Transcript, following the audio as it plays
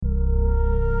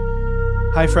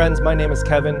Hi friends, my name is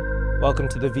Kevin. Welcome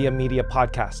to the Via Media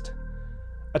podcast.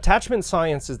 Attachment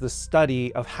science is the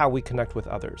study of how we connect with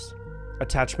others.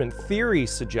 Attachment theory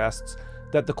suggests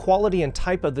that the quality and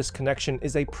type of this connection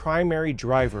is a primary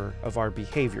driver of our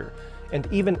behavior and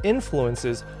even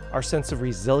influences our sense of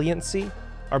resiliency,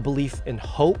 our belief in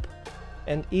hope,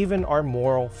 and even our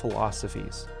moral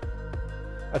philosophies.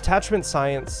 Attachment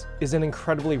science is an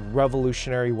incredibly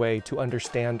revolutionary way to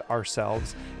understand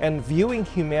ourselves, and viewing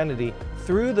humanity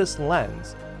through this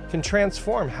lens can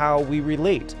transform how we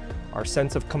relate, our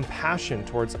sense of compassion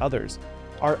towards others,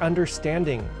 our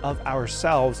understanding of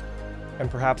ourselves, and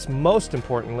perhaps most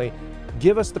importantly,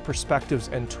 give us the perspectives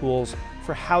and tools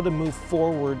for how to move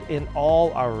forward in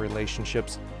all our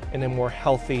relationships in a more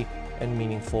healthy and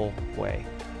meaningful way.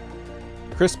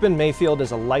 Krispin Mayfield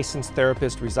is a licensed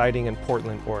therapist residing in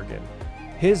Portland, Oregon.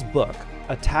 His book,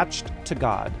 Attached to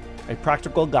God, A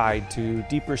Practical Guide to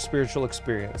Deeper Spiritual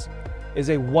Experience,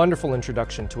 is a wonderful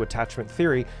introduction to attachment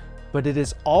theory, but it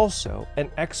is also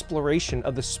an exploration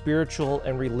of the spiritual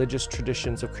and religious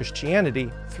traditions of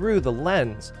Christianity through the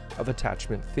lens of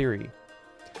attachment theory.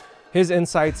 His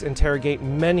insights interrogate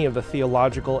many of the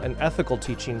theological and ethical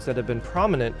teachings that have been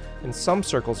prominent in some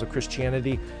circles of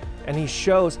Christianity, and he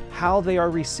shows how they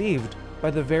are received by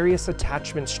the various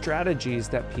attachment strategies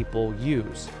that people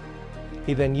use.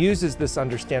 He then uses this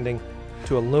understanding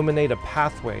to illuminate a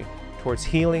pathway towards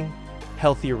healing,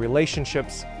 healthier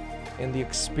relationships, and the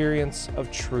experience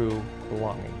of true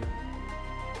belonging.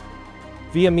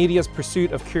 Via Media's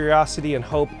pursuit of curiosity and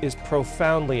hope is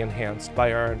profoundly enhanced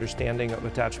by our understanding of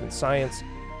attachment science,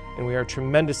 and we are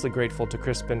tremendously grateful to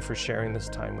Krispin for sharing this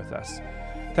time with us.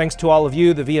 Thanks to all of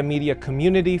you, the Via Media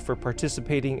community, for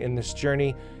participating in this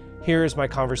journey. Here is my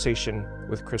conversation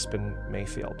with Krispin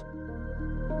Mayfield.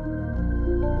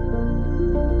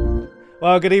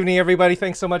 Well, good evening, everybody.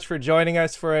 Thanks so much for joining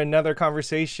us for another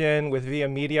conversation with Via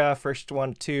Media. First,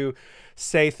 want to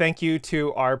say thank you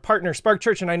to our partner, Spark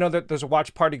Church. And I know that there's a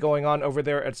watch party going on over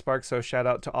there at Spark, so shout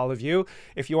out to all of you.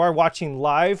 If you are watching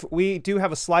live, we do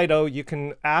have a Slido. You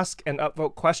can ask and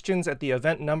upvote questions at the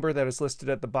event number that is listed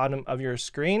at the bottom of your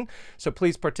screen. So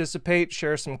please participate,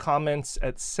 share some comments,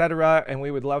 etc. And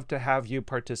we would love to have you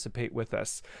participate with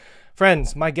us.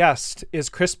 Friends, my guest is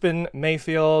Krispin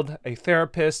Mayfield, a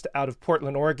therapist out of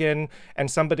Portland, Oregon, and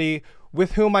somebody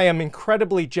with whom I am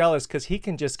incredibly jealous because he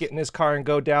can just get in his car and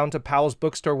go down to Powell's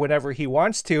bookstore whenever he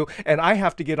wants to, and I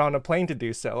have to get on a plane to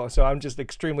do so. So I'm just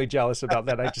extremely jealous about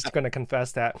that. I'm just going to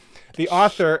confess that. The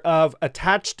author of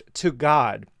Attached to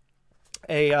God,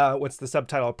 what's the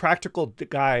subtitle? A Practical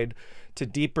Guide to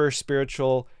Deeper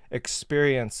Spiritual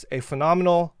Experience, a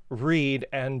phenomenal read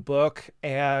and book,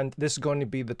 and this is going to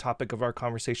be the topic of our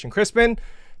conversation. Krispin,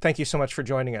 thank you so much for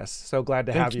joining us. So glad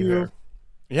to have you here.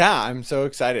 Yeah, I'm so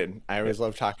excited. I always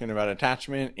love talking about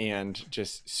attachment, and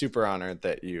just super honored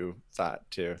that you thought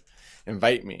to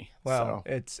invite me. Well,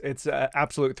 so. It's an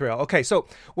absolute thrill. Okay, so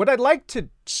what I'd like to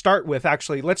start with,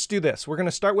 actually, let's do this. We're going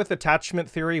to start with Attachment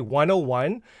Theory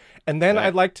 101, and then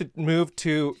I'd like to move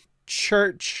to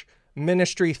church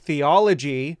ministry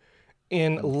theology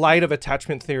in light of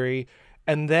attachment theory.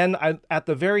 And then at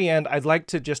the very end, I'd like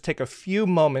to just take a few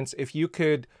moments, if you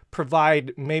could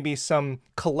provide maybe some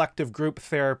collective group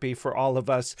therapy for all of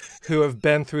us who have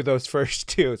been through those first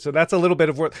two. So that's a little bit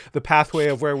of the pathway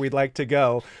of where we'd like to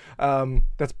go.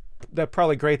 That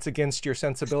probably grates against your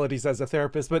sensibilities as a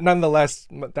therapist, but nonetheless,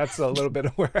 that's a little bit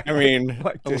of where I'd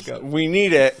like to go. We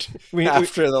need it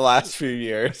after the last few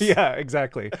years. Yeah,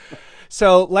 exactly.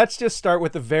 So let's just start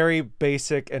with a very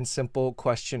basic and simple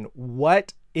question.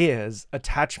 What is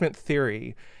attachment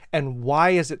theory, and why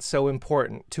is it so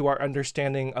important to our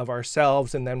understanding of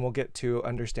ourselves? And then we'll get to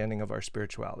understanding of our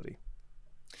spirituality.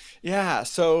 Yeah,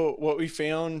 so what we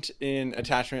found in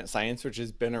attachment science, which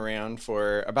has been around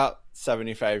for about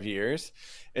 75 years,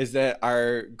 is that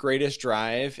our greatest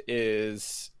drive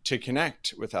is to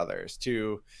connect with others,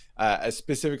 to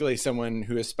specifically someone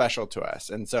who is special to us.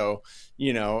 And so,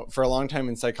 for a long time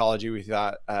in psychology, we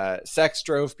thought sex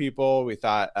drove people, we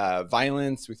thought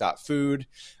violence, we thought food.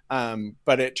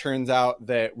 But it turns out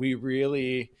that we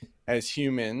really, as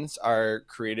humans, are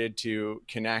created to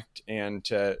connect and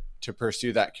to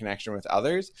pursue that connection with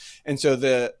others. And so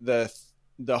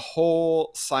the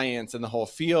whole science and the whole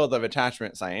field of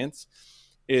attachment science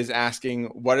is asking,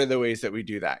 what are the ways that we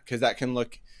do that? Because that can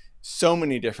look so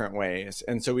many different ways.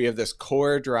 And so we have this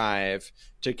core drive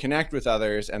to connect with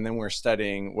others. And then we're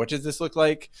studying, what does this look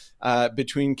like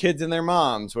between kids and their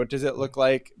moms? What does it look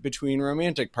like between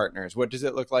romantic partners? What does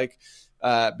it look like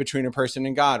between a person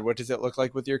and God? What does it look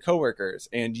like with your coworkers?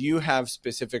 And you have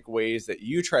specific ways that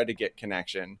you try to get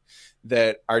connection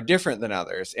that are different than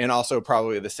others, and also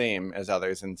probably the same as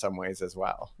others in some ways as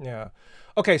well. Yeah.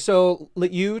 Okay, so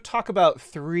you talk about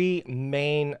three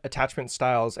main attachment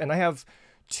styles, and I have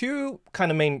two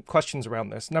kind of main questions around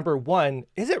this. Number one,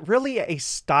 is it really a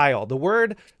style? The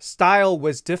word style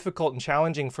was difficult and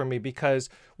challenging for me because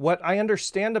what I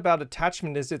understand about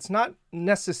attachment is it's not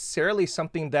necessarily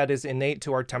something that is innate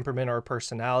to our temperament or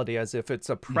personality as if it's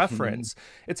a preference.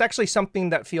 It's actually something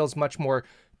that feels much more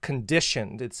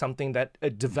conditioned. It's something that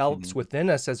develops within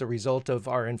us as a result of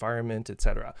our environment,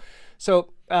 etc. So,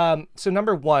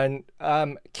 number one,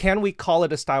 can we call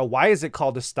it a style? Why is it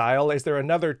called a style? Is there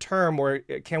another term, or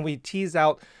can we tease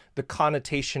out the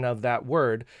connotation of that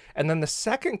word? And then the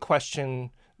second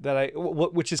question that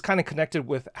which is kind of connected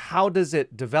with how does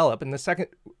it develop? And the second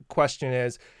question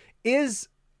is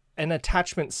an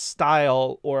attachment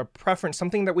style or a preference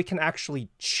something that we can actually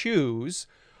choose?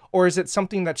 Or is it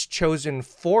something that's chosen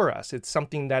for us? It's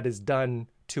something that is done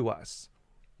to us.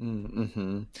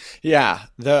 Mm-hmm. Yeah,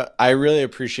 I really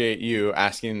appreciate you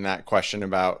asking that question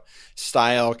about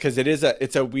style, because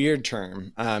it's a weird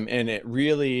term, and it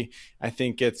really, I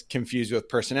think, gets confused with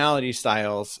personality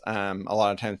styles. A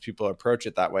lot of times people approach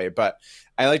it that way, but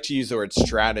I like to use the word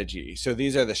strategy. So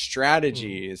these are the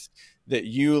strategies that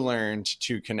you learned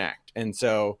to connect, and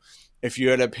so if you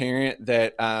had a parent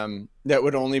that that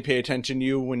would only pay attention to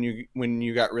you when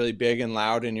you got really big and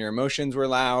loud and your emotions were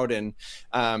loud, and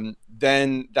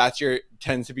then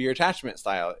tends to be your attachment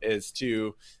style, is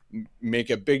to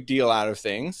make a big deal out of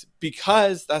things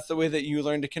because that's the way that you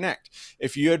learn to connect.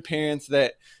 If you had parents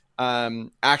that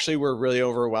actually were really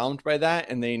overwhelmed by that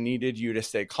and they needed you to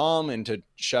stay calm and to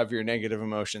shove your negative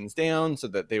emotions down so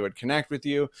that they would connect with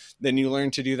you, then you learn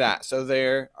to do that. So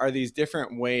there are these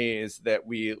different ways that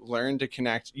we learn to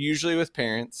connect, usually with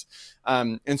parents.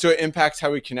 And so it impacts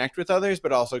how we connect with others,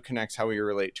 but also connects how we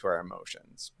relate to our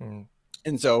emotions.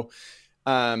 And so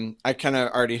I kind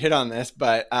of already hit on this,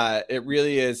 but it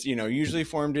really is, usually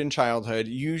formed in childhood,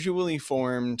 usually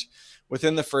formed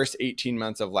within the first 18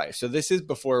 months of life. So this is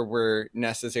before we're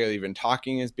necessarily even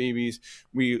talking as babies.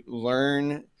 We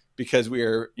learn because we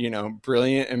are,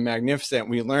 brilliant and magnificent.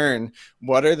 We learn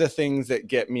what are the things that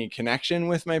get me connection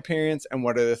with my parents and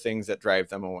what are the things that drive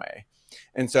them away.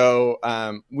 And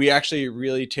so we actually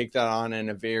really take that on in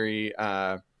a very,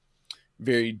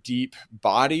 very deep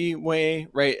body way,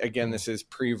 right? Again, this is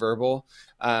pre-verbal,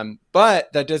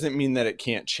 but that doesn't mean that it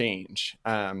can't change.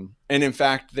 And in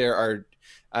fact, there are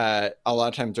a lot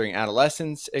of times during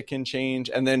adolescence, it can change.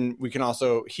 And then we can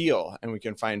also heal and we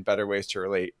can find better ways to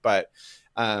relate. But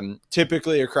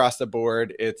typically across the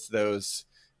board, it's those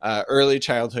early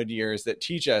childhood years that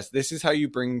teach us this is how you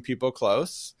bring people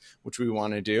close, which we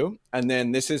want to do. And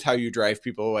then this is how you drive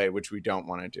people away, which we don't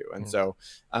want to do. And so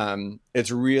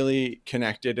it's really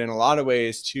connected in a lot of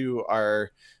ways to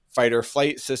our fight or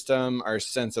flight system, our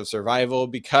sense of survival,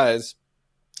 because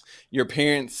your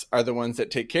parents are the ones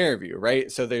that take care of you,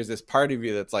 right? So there's this part of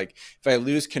you that's like, if I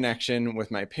lose connection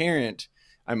with my parent,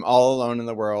 I'm all alone in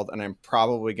the world and I'm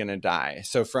probably going to die.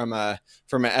 So from an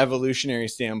evolutionary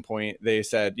standpoint, they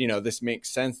said, this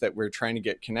makes sense that we're trying to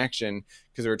get connection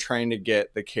because we're trying to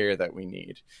get the care that we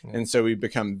need. And so we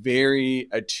become very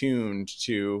attuned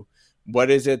to what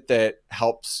is it that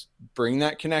helps bring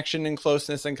that connection and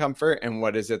closeness and comfort, and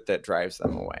what is it that drives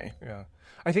them away. Yeah.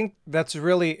 I think that's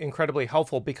really incredibly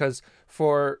helpful because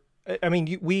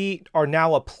we are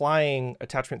now applying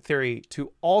attachment theory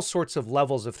to all sorts of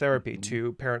levels of therapy,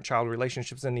 to parent-child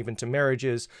relationships and even to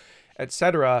marriages,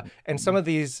 etc. And some of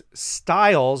these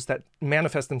styles that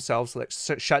manifest themselves, like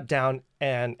shut down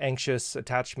and anxious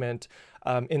attachment,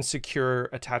 insecure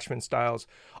attachment styles,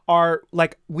 are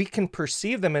like, we can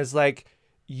perceive them as like,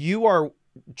 you are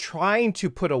trying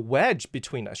to put a wedge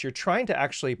between us. You're trying to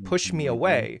actually push me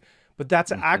away. But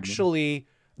that's actually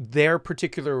their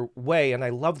particular way. And I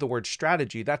love the word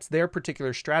strategy. That's their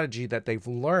particular strategy that they've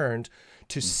learned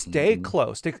to stay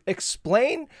close. To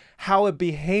explain how a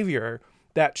behavior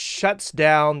that shuts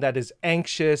down, that is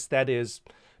anxious, that is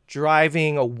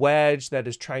driving a wedge, that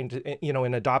is trying to,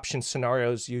 in adoption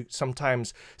scenarios, you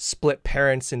sometimes split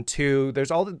parents in two. There's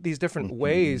all these different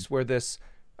ways where this,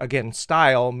 again,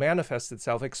 style manifests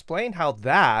itself. Explain how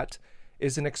that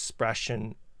is an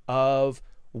expression of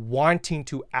wanting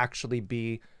to actually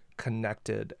be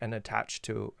connected and attached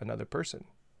to another person.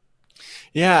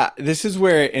 Yeah, this is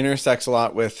where it intersects a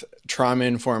lot with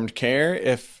trauma-informed care.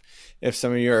 If if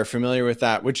some of you are familiar with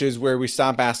that, which is where we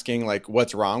stop asking like,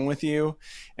 what's wrong with you?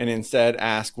 And instead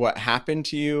ask what happened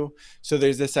to you. So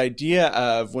there's this idea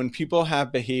of when people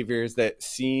have behaviors that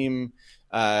seem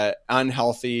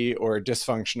unhealthy or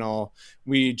dysfunctional,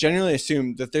 we generally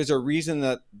assume that there's a reason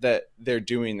that they're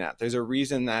doing that. There's a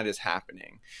reason that is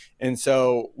happening. And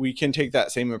so we can take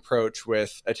that same approach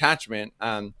with attachment.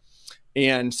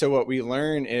 And so what we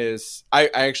learn is I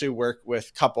actually work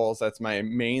with couples. That's my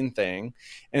main thing.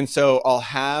 And so I'll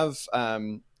have,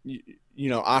 often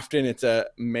it's a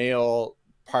male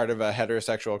part of a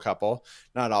heterosexual couple,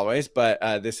 not always, but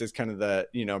this is kind of the,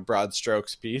 broad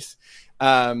strokes piece,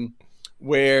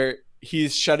 where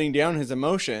he's shutting down his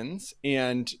emotions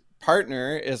and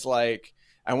partner is like,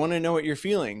 I want to know what you're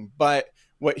feeling. But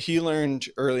what he learned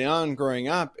early on growing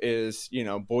up is,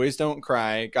 boys don't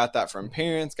cry, got that from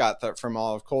parents, got that from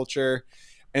all of culture.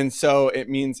 And so it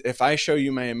means if I show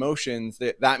you my emotions,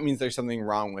 that means there's something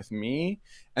wrong with me.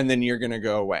 And then you're going to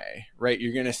go away, right?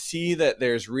 You're going to see that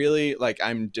there's really like,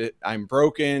 I'm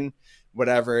broken,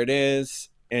 whatever it is,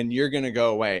 and you're going to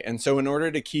go away. And so in order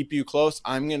to keep you close,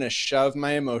 I'm going to shove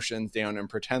my emotions down and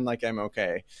pretend like I'm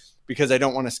okay because I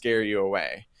don't want to scare you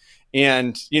away.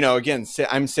 And, again,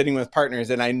 I'm sitting with partners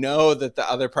and I know that the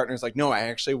other partner's like, no, I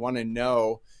actually want to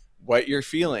know what you're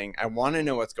feeling. I want to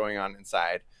know what's going on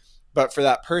inside. But for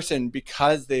that person,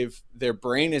 because their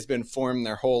brain has been formed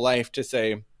their whole life to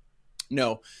say,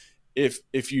 no,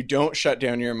 if you don't shut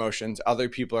down your emotions, other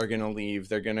people are going to leave.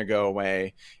 They're going to go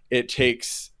away. It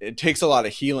takes a lot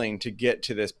of healing to get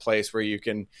to this place where you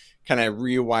can kind of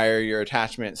rewire your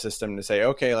attachment system to say,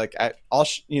 okay, like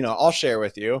I'll share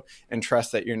with you and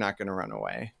trust that you're not going to run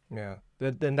away. Yeah.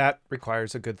 Then that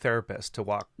requires a good therapist to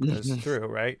walk us through,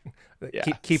 right? Yeah.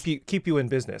 Keep you in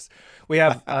business. We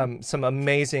have some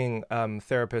amazing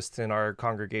therapists in our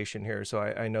congregation here, so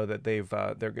I know that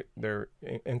they're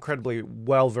incredibly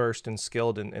well versed and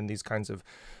skilled in these kinds of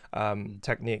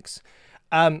techniques.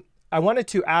 I wanted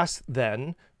to ask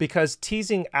then, because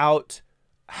teasing out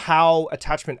how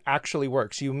attachment actually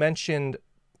works, you mentioned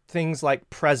things like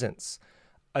presence,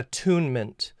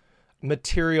 attunement,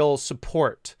 material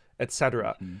support,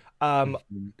 etc.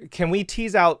 Can we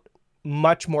tease out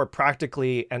much more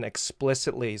practically and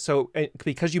explicitly? So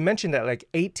because you mentioned that like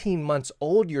 18 months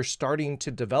old, you're starting to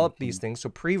develop these things, so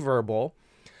pre-verbal.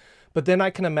 But then I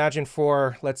can imagine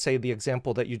for, let's say, the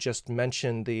example that you just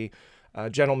mentioned, the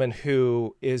gentleman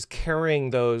who is carrying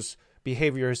those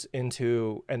behaviors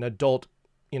into an adult,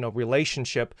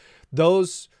 relationship,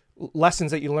 those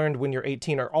lessons that you learned when you're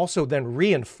 18 are also then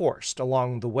reinforced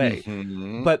along the way.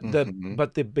 But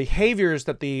the behaviors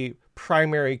that the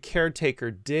primary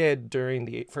caretaker did during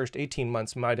the first 18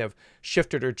 months might have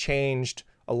shifted or changed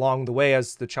along the way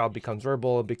as the child becomes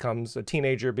verbal, becomes a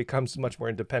teenager, becomes much more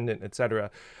independent,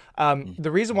 etc.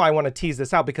 The reason why I want to tease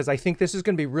this out, because I think this is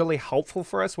going to be really helpful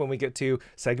for us when we get to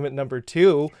segment number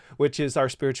 2, which is our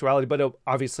spirituality, but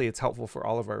obviously it's helpful for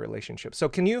all of our relationships. So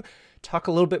can you talk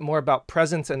a little bit more about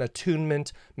presence and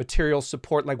attunement, material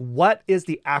support? Like, what is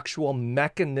the actual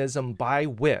mechanism by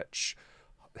which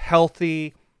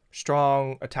healthy,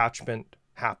 strong attachment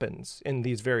happens in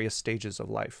these various stages of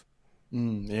life?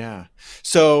 Yeah.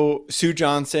 So Sue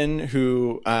Johnson,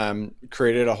 who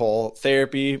created a whole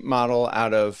therapy model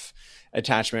out of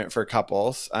attachment for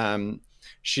couples,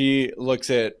 she looks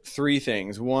at 3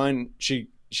 things. One, she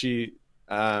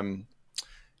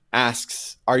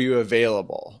asks, are you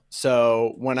available?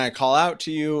 So when I call out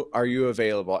to you, are you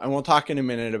available? And we'll talk in a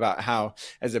minute about how,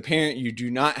 as a parent, you do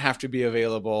not have to be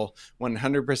available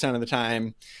 100% of the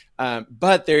time.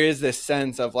 But there is this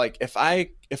sense of like, if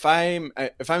I'm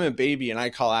a baby and I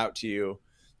call out to you,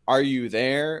 are you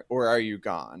there or are you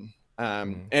gone?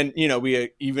 And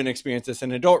we even experience this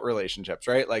in adult relationships,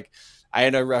 right? Like, I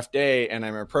had a rough day and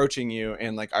I'm approaching you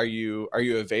and like, are you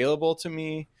available to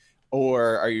me?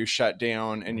 Or are you shut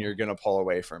down and you're going to pull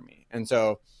away from me? And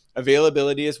so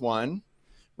availability is one,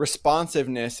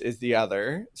 responsiveness is the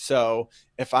other. So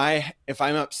if I'm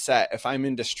upset, if I'm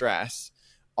in distress,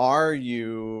 are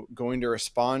you going to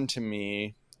respond to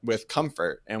me with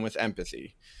comfort and with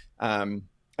empathy? And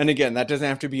again, that doesn't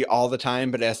have to be all the time,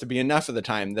 but it has to be enough of the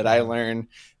time that I learn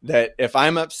that if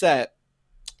I'm upset,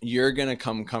 you're going to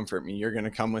come comfort me. You're going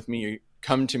to come with me.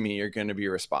 Come to me, you're going to be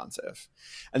responsive.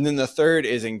 And then the third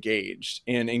is engaged.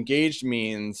 And engaged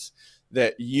means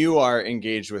that you are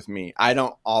engaged with me. I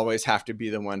don't always have to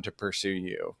be the one to pursue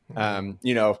you.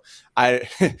 I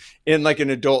in like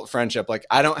an adult friendship, like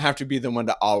I don't have to be the one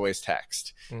to always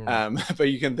text.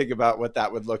 But you can think about what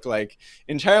that would look like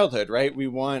in childhood, right? We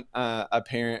want a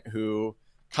parent who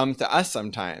comes to us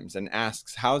sometimes and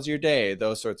asks, how's your day?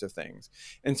 Those sorts of things.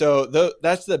 And so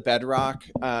that's the bedrock.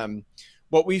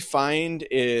 What we find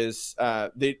is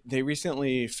they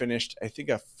recently finished, I think,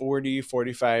 a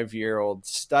 45-year-old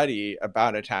study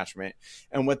about attachment.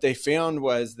 And what they found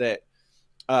was that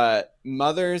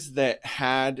mothers that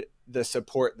had the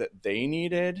support that they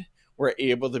needed were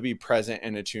able to be present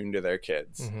and attuned to their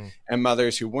kids. Mm-hmm. And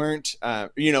mothers who weren't,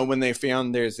 when they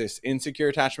found there's this insecure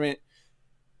attachment,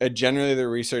 generally the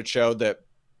research showed that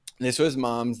this was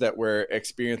moms that were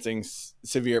experiencing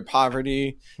severe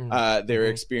poverty. They were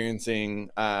experiencing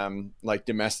like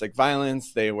domestic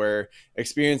violence. They were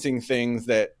experiencing things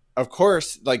that, of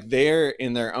course, like they're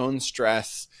in their own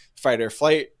stress, fight or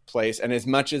flight place. And as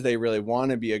much as they really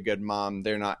want to be a good mom,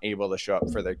 they're not able to show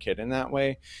up for their kid in that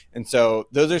way. And so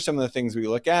those are some of the things we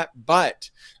look at. But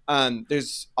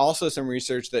there's also some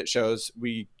research that shows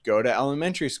we go to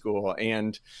elementary school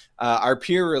and our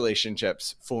peer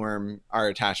relationships form our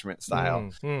attachment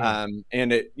style. And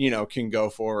it, can go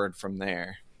forward from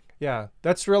there. Yeah,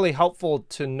 that's really helpful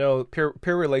to know peer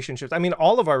relationships. I mean,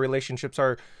 all of our relationships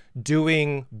are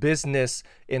doing business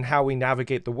in how we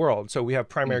navigate the world. So we have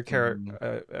primary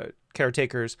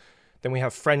caretakers, then we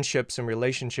have friendships and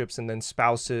relationships, and then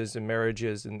spouses and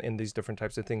marriages and these different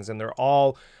types of things. And they're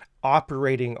all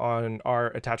operating on our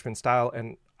attachment style.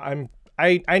 And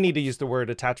I need to use the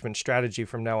word attachment strategy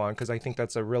from now on, because I think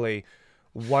that's a really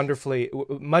wonderfully,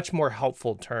 much more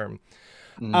helpful term.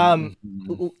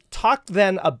 Talk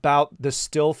then about the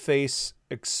still face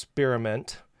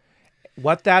experiment,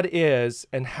 what that is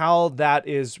and how that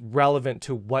is relevant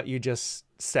to what you just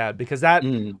said, because that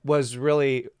was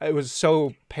really, it was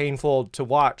so painful to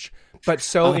watch, but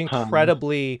so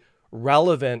incredibly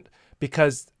relevant,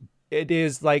 because it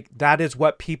is like, that is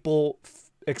what people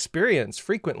experience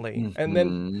frequently. And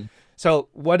then, so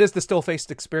what is the still face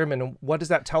experiment, and what does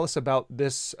that tell us about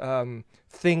this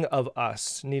thing of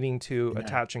us needing to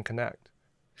attach and connect?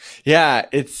 Yeah,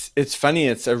 it's funny.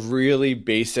 It's a really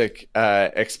basic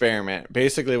experiment.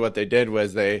 Basically, what they did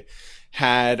was they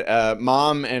had a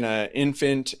mom and an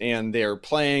infant, and they're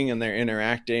playing and they're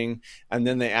interacting. And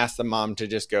then they asked the mom to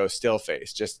just go still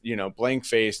face, just, blank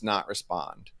face, not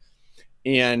respond.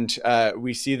 And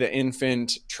we see the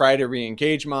infant try to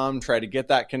re-engage mom, try to get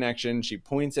that connection. She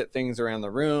points at things around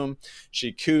the room.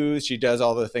 She coos. She does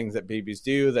all the things that babies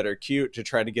do that are cute to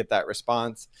try to get that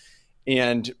response.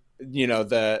 And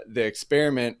the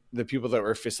experiment, the people that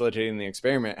were facilitating the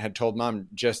experiment had told mom,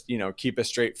 just, keep a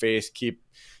straight face,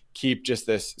 keep just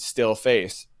this still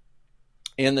face.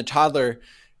 And the toddler,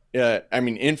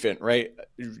 infant, right?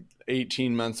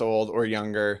 18 months old or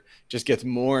younger, just gets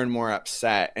more and more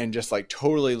upset and just like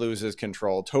totally loses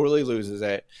control, totally loses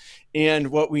it. And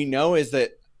what we know is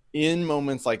that in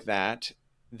moments like that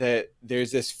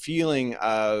there's this feeling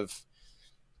of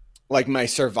like, my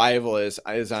survival is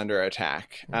under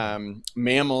attack.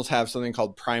 Mammals have something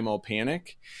called primal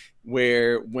panic,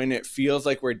 where when it feels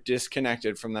like we're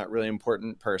disconnected from that really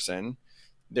important person,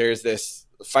 there's this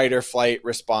fight or flight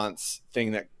response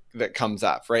thing that comes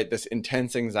up, right? This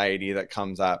intense anxiety that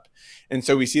comes up. And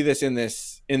so we see this in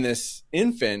this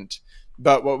infant.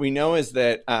 But what we know is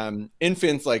that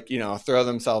infants, like, throw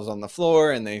themselves on the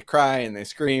floor and they cry and they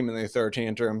scream and they throw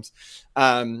tantrums.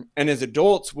 And as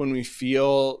adults, when we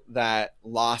feel that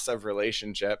loss of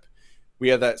relationship, we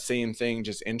have that same thing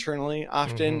just internally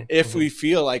often. If we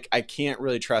feel like, I can't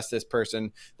really trust this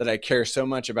person that I care so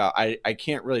much about, I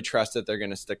can't really trust that they're going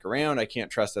to stick around, I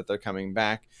can't trust that they're coming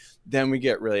back, then we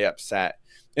get really upset.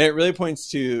 And it really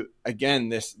points to, again,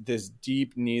 this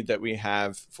deep need that we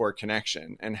have for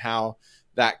connection, and how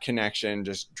that connection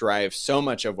just drives so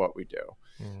much of what we do.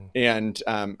 And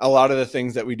a lot of the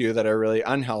things that we do that are really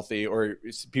unhealthy, or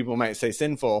people might say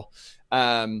sinful,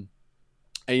 I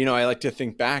like to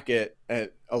think back at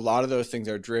a lot of those things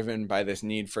are driven by this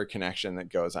need for connection that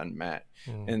goes unmet.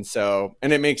 And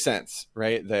it makes sense,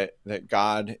 right? That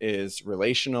God is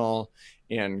relational,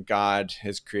 and God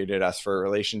has created us for a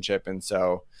relationship. And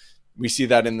so we see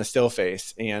that in the still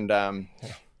face. And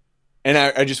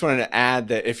I just wanted to add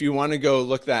that if you want to go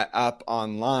look that up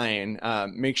online,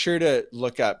 make sure to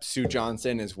look up Sue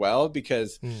Johnson as well,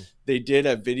 because they did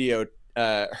a video.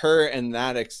 Her and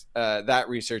that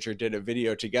researcher did a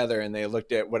video together, and they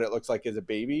looked at what it looks like as a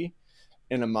baby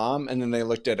and a mom, and then they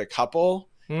looked at a couple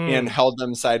and held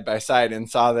them side by side and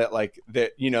saw that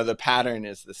the pattern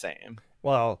is the same.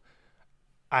 Well,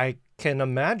 I can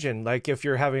imagine, like, if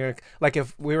you're having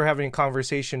if we were having a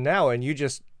conversation now and you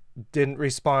just didn't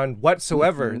respond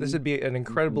whatsoever, this would be an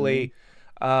incredibly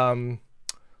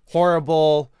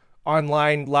horrible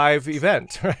online live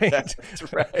event, right? That's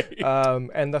right.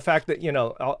 And the fact that,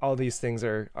 all these things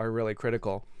are really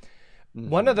critical.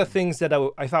 One of the Mm-hmm. things that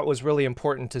I thought was really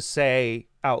important to say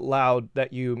out loud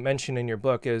that you mention in your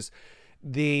book is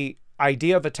the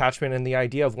idea of attachment and the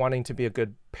idea of wanting to be a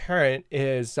good parent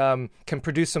is can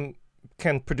produce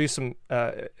some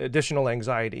additional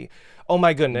anxiety. Oh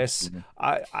my goodness,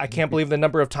 Mm-hmm. I can't believe the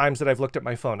number of times that I've looked at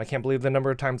my phone. I can't believe the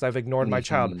number of times I've ignored my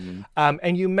child. Mm-hmm.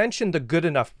 And you mentioned the good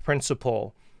enough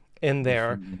principle in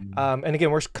there. Mm-hmm. And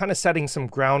again, we're kind of setting some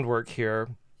groundwork here.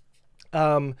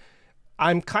 I'm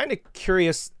kind of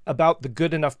curious about the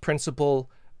good enough principle.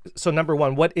 So number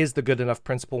one, what is the good enough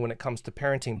principle when it comes to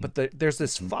parenting? But there's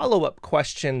this follow-up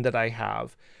question that I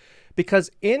have, because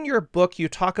in your book, you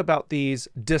talk about these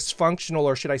dysfunctional,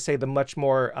 or should I say the much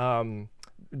more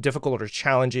difficult or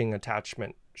challenging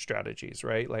attachment strategies,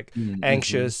 right? Like Mm-hmm.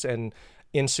 anxious and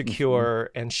insecure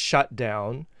and shut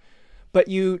down. But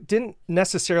you didn't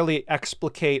necessarily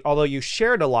explicate, although you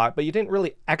shared a lot, but you didn't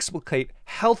really explicate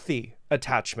healthy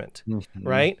attachment, Mm-hmm.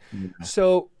 right? Yeah.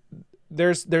 So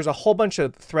there's a whole bunch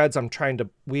of threads I'm trying to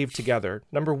weave together.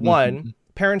 Number one,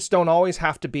 parents don't always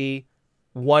have to be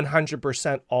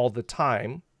 100% all the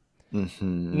time.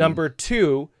 Mm-hmm. Number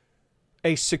two,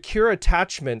 a secure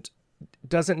attachment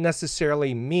doesn't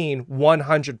necessarily mean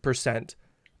 100%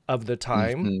 of the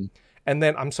time. Mm-hmm. And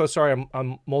then I'm so sorry,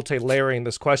 I'm multi-layering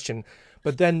this question.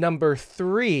 But then number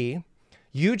three,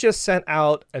 you just sent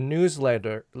out a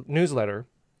newsletter,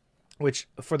 which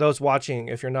for those watching,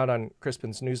 if you're not on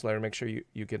Krispin's newsletter, make sure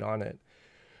you get on it,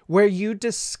 where you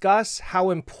discuss how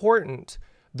important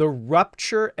the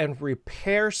rupture and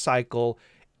repair cycle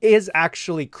is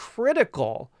actually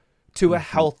critical to a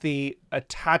healthy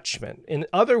attachment. In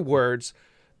other words,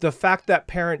 the fact that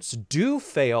parents do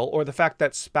fail, or the fact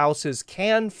that spouses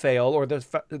can fail, or the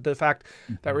fact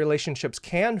that relationships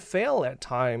can fail at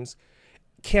times,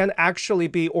 can actually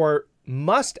be, or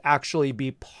must actually be,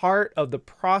 part of the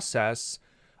process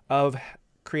of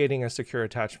creating a secure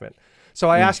attachment. So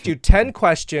I asked you 10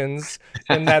 questions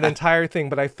in that entire thing,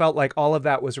 but I felt like all of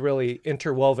that was really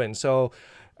interwoven. So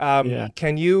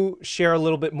can you share a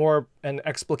little bit more and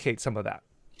explicate some of that?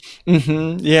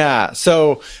 Mm-hmm. Yeah.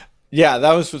 So, yeah,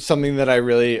 that was something that I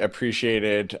really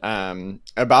appreciated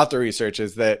about the research,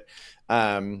 is that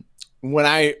when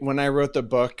I wrote the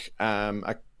book,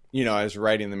 I was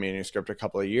writing the manuscript a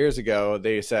couple of years ago.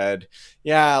 They said,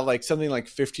 yeah, like something like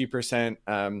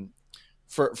 50%.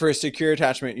 For a secure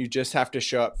attachment, you just have to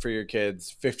show up for your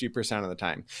kids 50% of the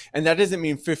time. And that doesn't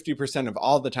mean 50% of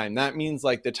all the time. That means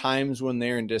like the times when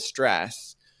they're in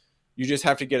distress, you just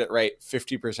have to get it right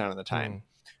 50% of the time.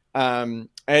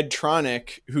 Ed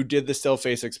Tronick, who did the still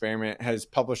face experiment, has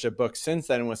published a book since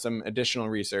then with some additional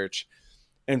research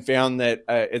and found that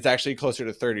it's actually closer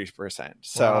to 30%.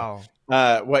 So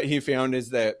what he found is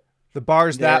that the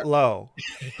bar's that low.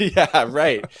 Yeah,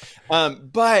 right.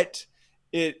 But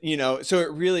so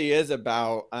it really is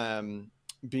about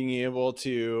being able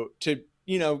to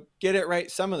get it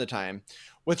right some of the time.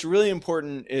 What's really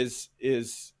important is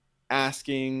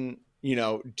asking,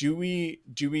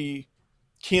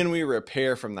 can we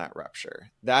repair from that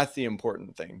rupture? That's the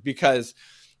important thing, because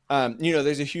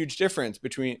there's a huge difference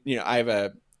between, I have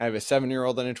a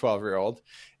 7-year-old and a 12-year-old,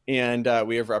 and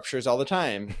we have ruptures all the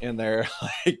time, and they're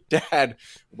like, Dad,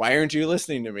 why aren't you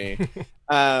listening to me?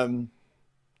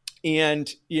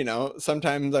 And,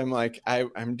 sometimes I'm like,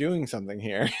 I'm doing something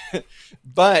here,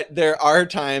 but there are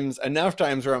enough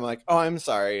times where I'm like, oh, I'm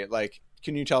sorry. Like,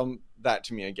 can you tell that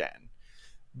to me again?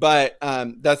 But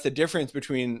that's the difference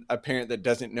between a parent that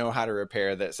doesn't know how to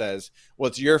repair, that says, well,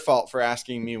 it's your fault for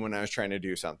asking me when I was trying to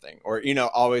do something, or,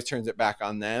 always turns it back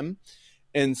on them.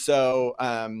 And so,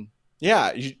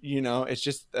 it's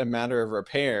just a matter of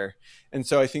repair. And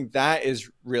so I think that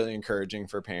is really encouraging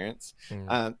for parents.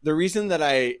 The reason that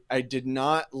I did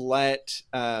not let,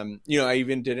 I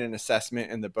even did an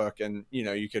assessment in the book, and,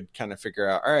 you could kind of figure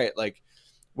out, all right, like,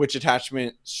 which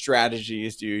attachment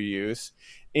strategies do you use?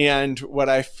 And what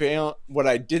I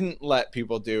didn't let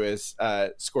people do is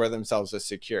score themselves as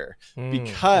secure,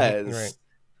 because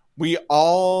we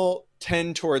all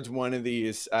tend towards one of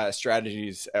these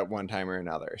strategies at one time or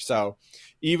another. So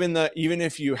even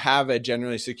if you have a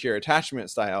generally secure attachment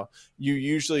style, you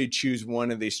usually choose one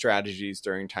of these strategies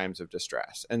during times of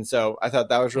distress. And so I thought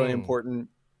that was really important.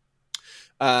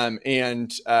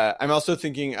 And I'm also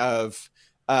thinking of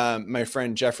my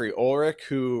friend Jeffrey Ulrich,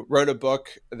 who wrote a book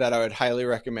that I would highly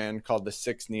recommend called The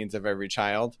 6 Needs of Every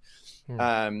Child.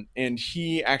 And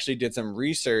he actually did some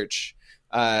research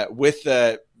with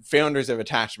the founders of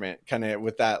attachment, kind of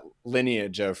with that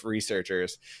lineage of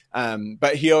researchers.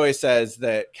 But he always says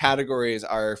that categories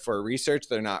are for research,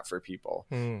 they're not for people.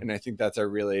 And I think that's a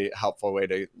really helpful way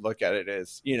to look at it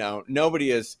is,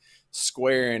 nobody is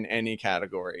square in any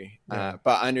category,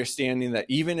 but understanding that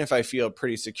even if I feel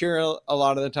pretty secure a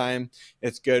lot of the time,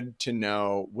 it's good to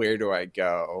know where do I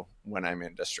go when I'm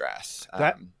in distress.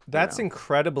 That's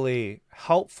incredibly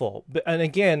helpful. And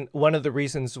again, one of the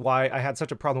reasons why I had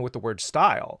such a problem with the word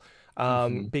style,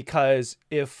 because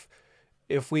if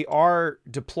we are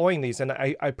deploying these, and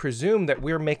I presume that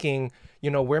we're making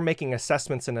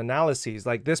assessments and analyses,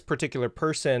 like this particular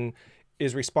person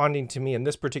is responding to me in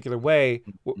this particular way.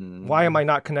 Why am I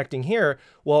not connecting here?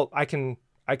 Well, I can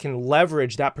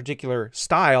leverage that particular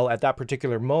style at that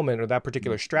particular moment, or that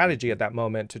particular strategy at that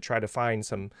moment, to try to find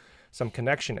some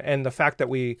connection. And the fact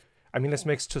that this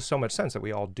makes so much sense that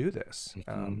we all do this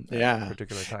at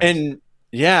particular times.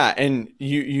 And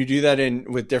you do that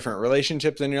with different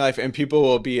relationships in your life, and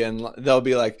people they'll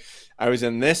be like, I was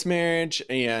in this marriage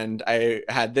and I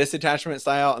had this attachment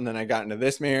style, and then I got into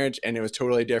this marriage and it was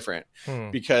totally different,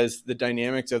 because the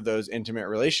dynamics of those intimate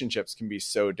relationships can be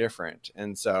so different.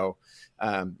 And so,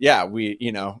 I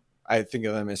think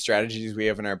of them as strategies we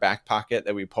have in our back pocket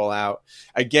that we pull out.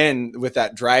 Again, with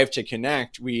that drive to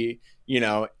connect,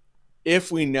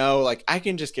 if we know, like, I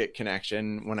can just get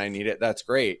connection when I need it, that's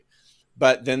great.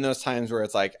 But then those times where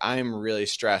it's like, I'm really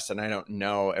stressed and I don't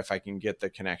know if I can get the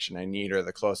connection I need or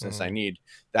the closeness I need,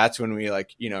 that's when we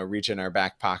reach in our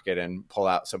back pocket and pull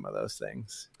out some of those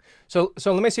things. So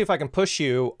let me see if I can push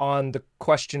you on the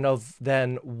question of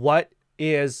then, what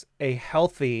is a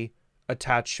healthy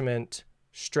attachment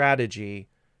strategy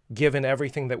given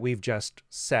everything that we've just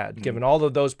said, given all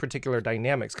of those particular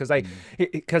dynamics? Because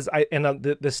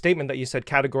the statement that you said,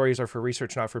 categories are for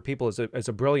research, not for people, is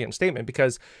a brilliant statement,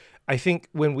 because I think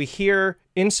when we hear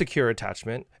insecure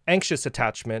attachment, anxious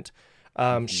attachment,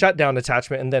 shutdown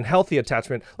attachment, and then healthy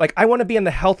attachment, like, I want to be in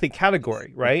the healthy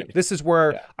category, right? This is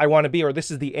where I want to be, or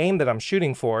this is the aim that I'm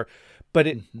shooting for. But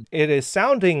it is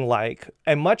sounding like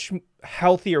a much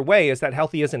healthier way is that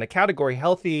healthy isn't a category.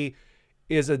 Healthy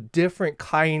is a different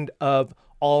kind of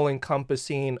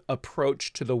all-encompassing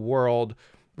approach to the world,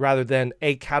 rather than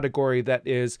a category that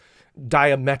is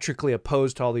diametrically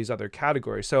opposed to all these other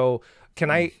categories. So can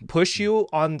I push you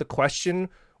on the question,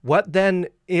 what then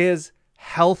is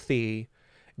healthy,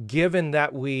 given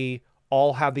that we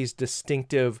all have these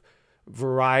distinctive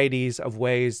varieties of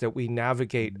ways that we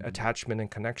navigate attachment and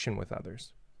connection with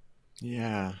others?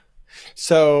 Yeah.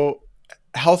 So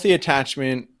healthy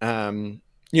attachment,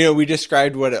 we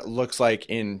described what it looks like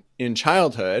in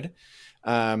childhood,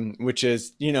 which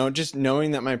is, just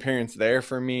knowing that my parents are there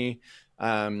for me,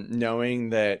 knowing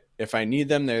that if I need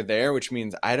them, they're there, which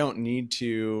means I don't need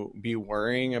to be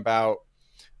worrying about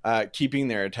keeping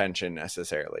their attention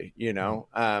necessarily,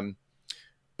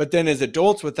 But then as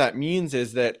adults, what that means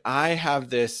is that I have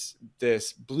this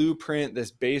blueprint,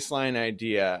 this baseline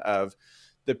idea of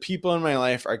the people in my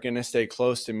life are going to stay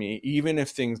close to me, even if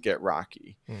things get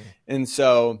rocky. And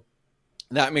so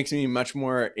that makes me much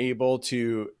more able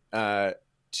to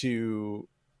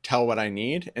tell what I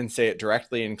need and say it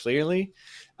directly and clearly.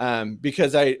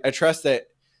 Because I trust that,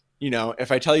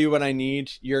 if I tell you what I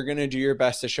need, you're going to do your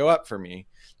best to show up for me.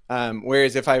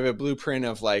 Whereas if I have a blueprint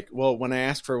of like, well, when I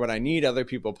ask for what I need, other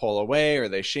people pull away or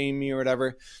they shame me or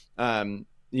whatever,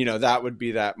 that would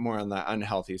be that more on the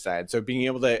unhealthy side. So being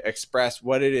able to express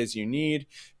what it is you need,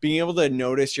 being able to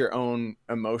notice your own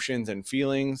emotions and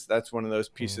feelings. That's one of those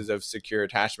pieces of secure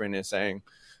attachment, is saying,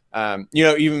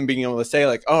 even being able to say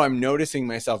like, oh, I'm noticing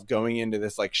myself going into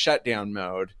this like shutdown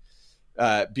mode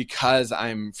because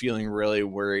I'm feeling really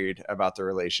worried about the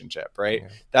relationship, right?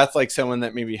 That's like someone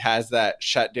that maybe has that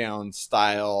shutdown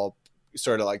style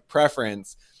sort of like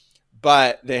preference,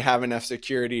 but they have enough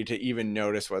security to even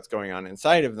notice what's going on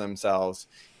inside of themselves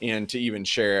and to even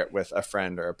share it with a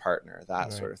friend or a partner,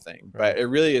 that sort of thing. But it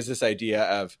really is this idea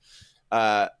of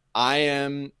I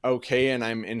am okay and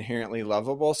I'm inherently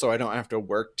lovable, so I don't have to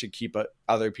work to keep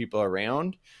other people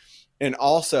around. And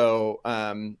also,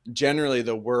 generally,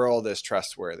 the world is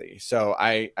trustworthy. So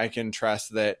I can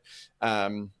trust that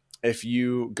if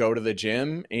you go to the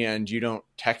gym and you don't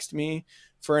text me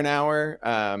for an hour,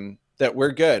 that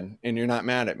we're good and you're not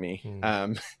mad at me,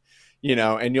 and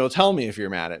you'll tell me if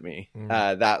you're mad at me,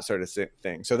 that sort of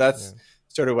thing. So that's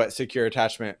sort of what secure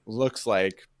attachment looks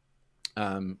like.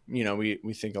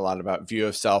 We think a lot about view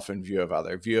of self and view of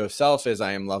other. View of self is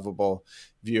I am lovable.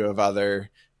 View of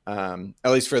other, at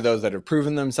least for those that have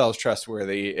proven themselves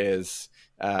trustworthy, is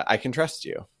I can trust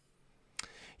you.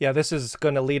 Yeah, this is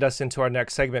going to lead us into our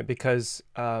next segment because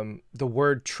the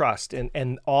word trust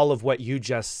and all of what you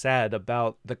just said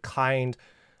about the kind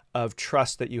of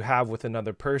trust that you have with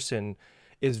another person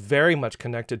is very much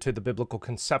connected to the biblical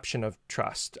conception of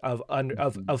trust,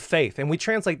 of faith. And we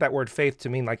translate that word faith to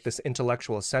mean like this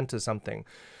intellectual assent to something.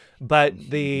 But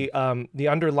the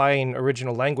underlying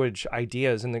original language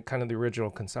ideas and the kind of the original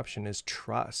conception is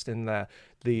trust, and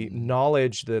the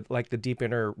knowledge, that like the deep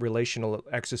inner relational,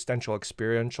 existential,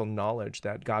 experiential knowledge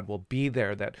that God will be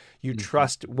there, that you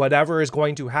trust whatever is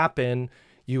going to happen,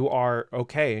 you are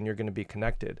okay and you're going to be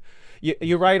connected.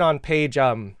 You write on page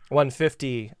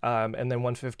 150 and then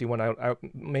 151. I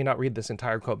may not read this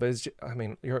entire quote, but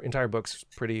your entire book's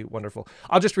pretty wonderful.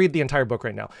 I'll just read the entire book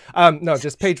right now. No,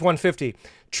 just page 150.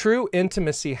 True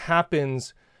intimacy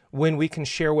happens when we can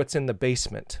share what's in the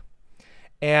basement.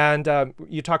 And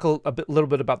you talk a little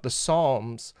bit about the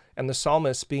Psalms and the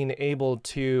psalmist being able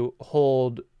to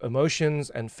hold emotions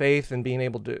and faith and being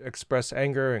able to express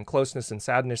anger and closeness and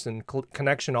sadness and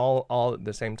connection all at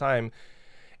the same time.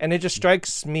 And it just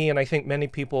strikes me, and I think many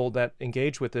people that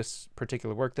engage with this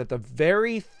particular work, that the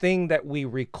very thing that we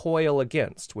recoil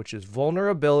against, which is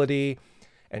vulnerability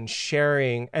and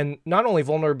sharing, and not only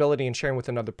vulnerability and sharing with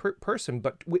another person,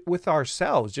 but with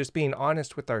ourselves, just being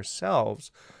honest with ourselves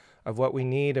of what we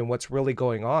need and what's really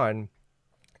going on,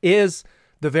 is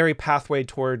the very pathway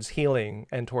towards healing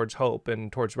and towards hope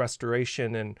and towards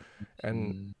restoration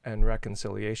and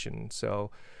reconciliation.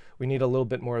 So we need a little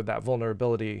bit more of that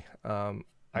vulnerability,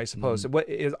 I suppose.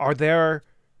 Are there,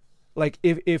 like,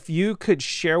 if you could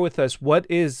share with us, what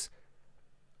is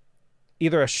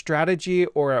either a strategy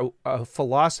or a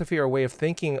philosophy or a way of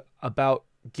thinking about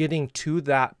getting to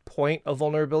that point of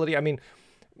vulnerability? I mean,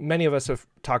 many of us have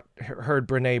heard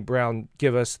Brene Brown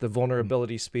give us the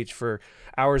vulnerability speech for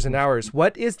hours and hours.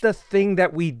 What is the thing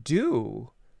that we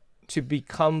do to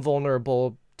become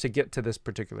vulnerable to get to this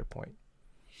particular point?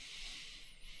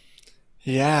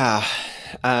 Yeah.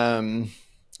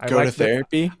 Go to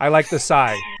therapy. I like the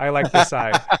sigh.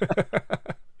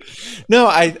 No,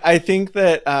 I think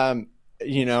that,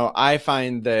 I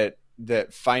find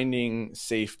that finding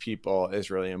safe people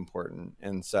is really important.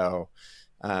 And so,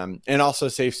 and also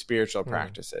safe spiritual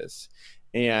practices.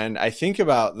 And I think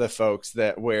about the folks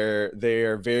where they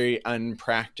are very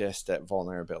unpracticed at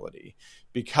vulnerability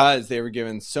because they were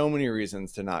given so many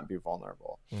reasons to not be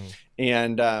vulnerable.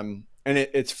 And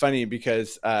it's funny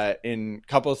because in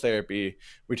couples therapy,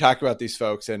 we talk about these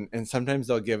folks and sometimes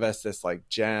they'll give us this like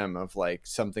gem of like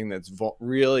something that's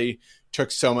really took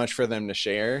so much for them to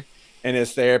share. And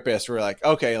as therapists, we're like,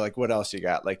 okay, like what else you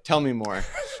got? Like, tell me more.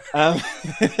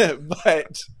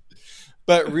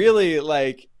 But really,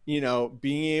 like,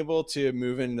 being able to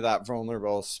move into that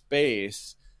vulnerable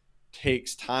space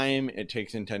takes time, it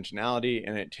takes intentionality,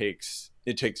 and it takes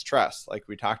trust, like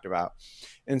we talked about.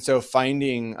 And so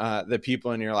finding the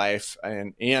people in your life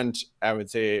and I would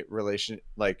say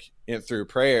through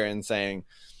prayer and saying,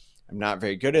 I'm not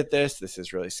very good at this. This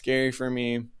is really scary for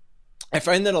me. I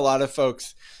find that a lot of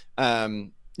folks,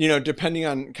 depending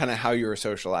on kind of how you were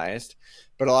socialized,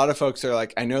 but a lot of folks are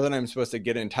like, I know that I'm supposed to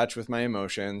get in touch with my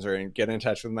emotions or get in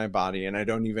touch with my body, and I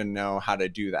don't even know how to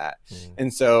do that.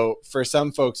 And so for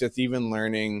some folks, it's even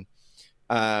learning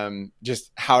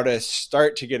just how to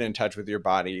start to get in touch with your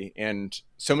body. And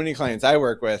so many clients I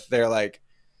work with, they're like,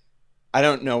 I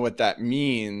don't know what that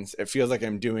means. It feels like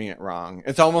I'm doing it wrong.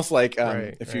 It's almost like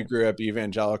if you grew up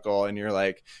evangelical and you're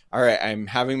like, all right, I'm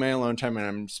having my alone time and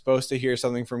I'm supposed to hear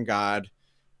something from God,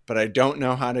 but I don't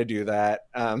know how to do that.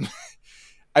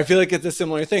 I feel like it's a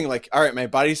similar thing. Like, all right, my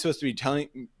body's supposed to be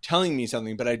telling me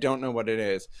something, but I don't know what it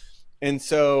is. And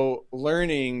so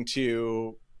learning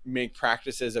to make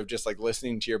practices of just like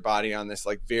listening to your body on this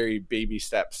like very baby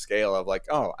step scale of like,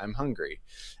 oh, I'm hungry.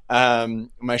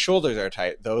 My shoulders are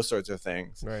tight, those sorts of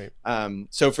things. Right.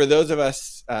 So for those of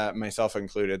us, myself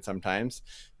included sometimes,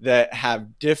 that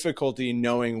have difficulty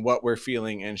knowing what we're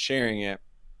feeling and sharing it,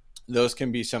 those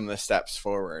can be some of the steps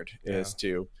forward is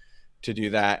to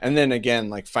do that. And then again,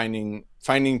 like finding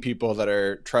people that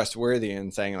are trustworthy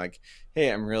and saying like,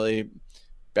 hey, I'm really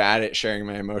bad at sharing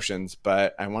my emotions,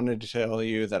 but I wanted to tell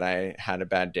you that I had a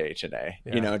bad day today.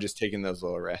 Just taking those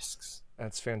little risks.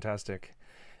 That's fantastic.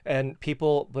 And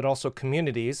people, but also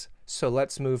communities. So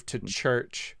let's move to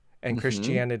church and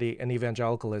Christianity and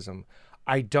evangelicalism.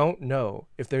 I don't know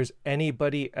if there's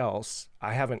anybody else,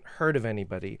 I haven't heard of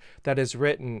anybody that has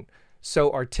written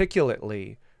so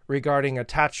articulately regarding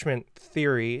attachment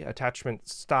theory, attachment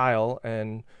style,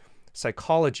 and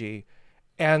psychology,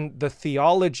 and the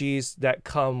theologies that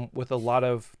come with a lot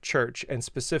of church and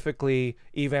specifically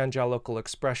evangelical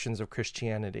expressions of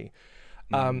Christianity.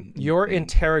 Your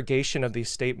interrogation of these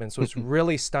statements was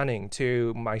really stunning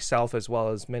to myself as well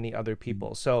as many other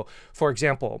people. So, for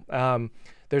example,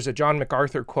 there's a John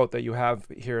MacArthur quote that you have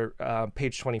here,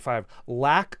 page 25.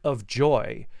 Lack of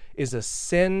joy is a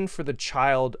sin for the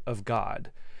child of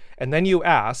God. And then you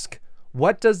ask,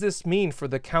 what does this mean for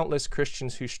the countless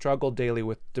Christians who struggle daily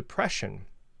with depression?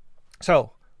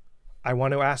 So I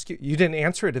want to ask you, you didn't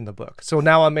answer it in the book. So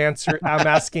now I'm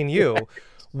asking you,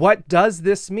 what does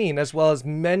this mean, as well as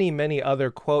many, many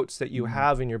other quotes that you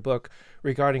have in your book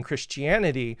regarding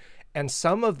Christianity and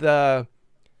some of the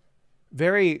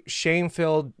very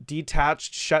shame-filled,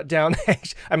 detached, shut down.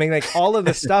 I mean, like all of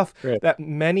the stuff right. that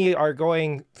many are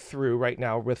going through right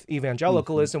now with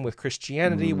evangelicalism, with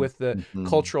Christianity, with the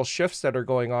cultural shifts that are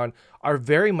going on, are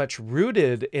very much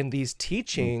rooted in these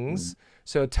teachings.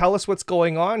 So tell us what's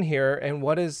going on here, and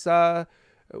what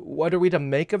are we to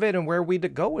make of it, and where are we to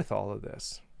go with all of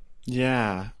this?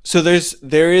 Yeah. So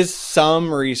there is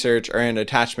some research around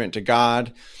attachment to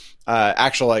God.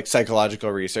 Actual like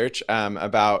psychological research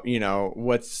about, you know,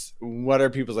 what are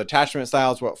people's attachment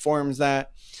styles, what forms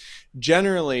that.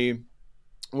 Generally,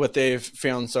 what they've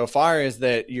found so far is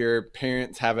that your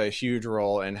parents have a huge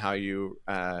role in how you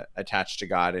attach to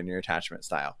God and your attachment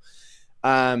style.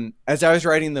 As I was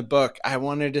writing the book, I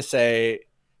wanted to say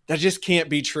that just can't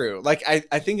be true. Like,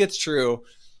 I think it's true,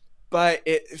 but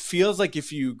it feels like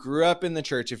if you grew up in the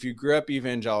church, if you grew up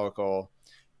evangelical,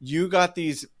 you got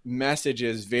these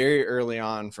messages very early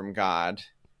on from God,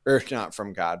 or not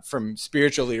from God, from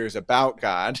spiritual leaders about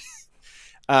God,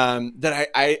 that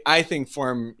I think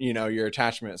form, you know, your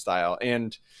attachment style.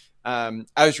 And I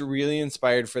was really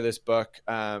inspired for this book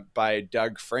by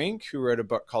Doug Frank, who wrote a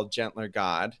book called Gentler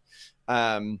God.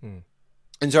 And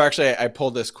so actually I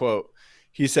pulled this quote.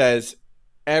 He says,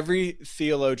 "Every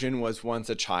theologian was once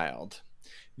a child.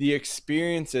 The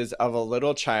experiences of a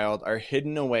little child are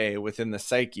hidden away within the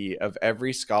psyche of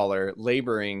every scholar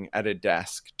laboring at a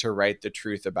desk to write the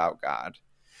truth about God.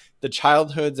 The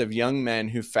childhoods of young men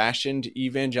who fashioned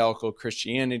evangelical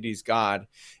Christianity's God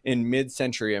in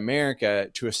mid-century America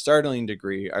to a startling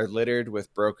degree are littered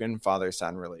with broken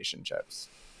father-son relationships."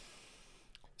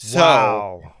 So,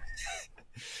 wow.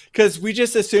 Because we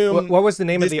just assume... What was the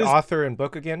name of the author and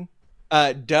book again?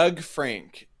 Doug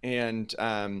Frank, and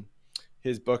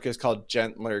his book is called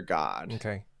Gentler God.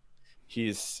 Okay.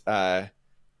 He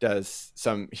does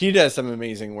some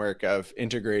amazing work of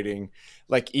integrating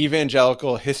like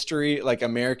evangelical history, like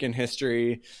American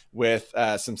history, with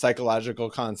some psychological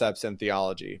concepts and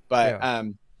theology.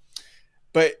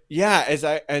 But yeah,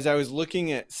 as I was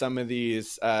looking at some of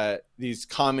these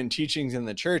common teachings in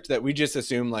the church that we just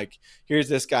assume, like, here's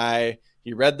this guy,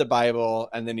 he read the Bible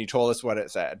and then he told us what it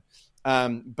said.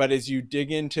 But as you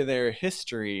dig into their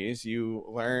histories, you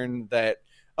learn that,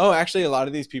 oh, actually, a lot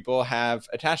of these people have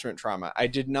attachment trauma. I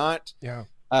did not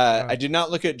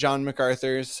look at John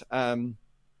MacArthur's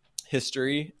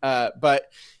history,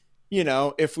 but you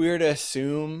know, if we were to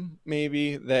assume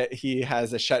maybe that he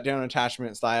has a shutdown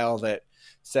attachment style that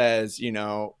says, you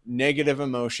know, negative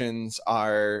emotions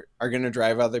are going to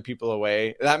drive other people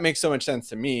away, that makes so much sense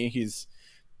to me.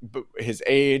 His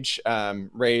age,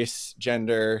 race,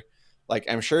 gender. Like,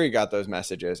 I'm sure he got those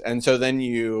messages. And so then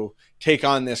you take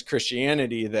on this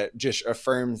Christianity that just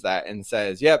affirms that and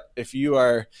says, yep, if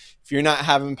you're not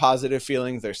having positive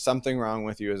feelings, there's something wrong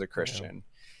with you as a Christian.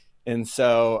 Yeah. And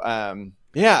so,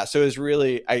 so it's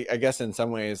really, I guess in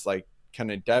some ways, like, kind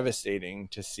of devastating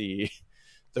to see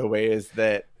the ways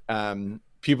that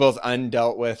people's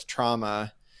undealt with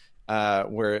trauma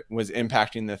was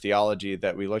impacting the theology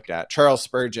that we looked at. Charles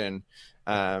Spurgeon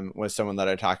was someone that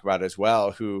I talk about as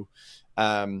well, who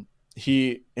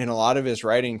he, in a lot of his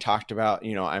writing, talked about,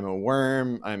 you know, I'm a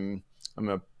worm, I'm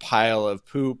a pile of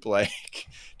poop, like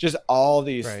just all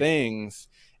these things.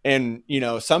 And, you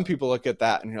know, some people look at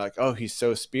that and you're like, oh, he's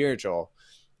so spiritual.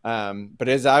 But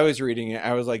as I was reading it,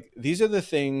 I was like, these are the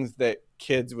things that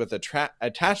kids with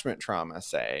attachment trauma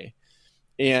say.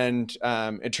 And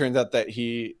it turns out that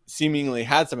he seemingly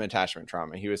had some attachment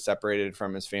trauma. He was separated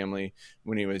from his family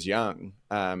when he was young.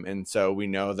 And so we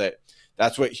know that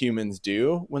that's what humans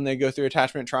do when they go through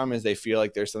attachment trauma, is they feel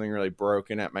like there's something really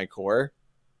broken at my core.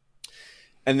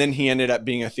 And then he ended up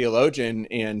being a theologian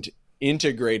and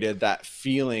integrated that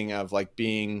feeling of like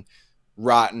being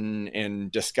rotten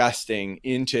and disgusting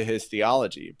into his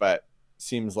theology. But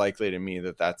seems likely to me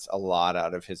that that's a lot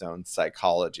out of his own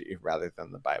psychology rather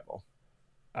than the Bible.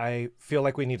 I feel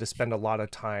like we need to spend a lot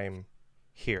of time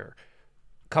here.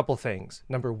 Couple things.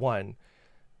 Number one,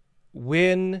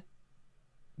 when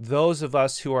those of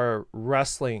us who are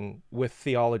wrestling with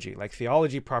theology, like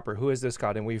theology proper, who is this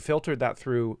God? And we filtered that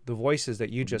through the voices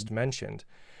that you just mentioned.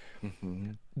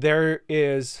 Mm-hmm. There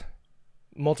is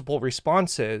multiple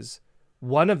responses,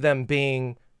 one of them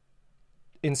being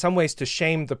in some ways to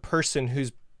shame the person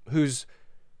who's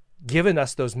given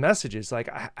us those messages. Like,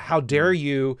 how dare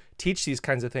you teach these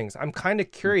kinds of things? I'm kind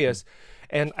of curious,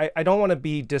 and I don't want to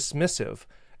be dismissive,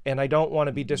 and I don't want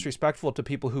to be disrespectful to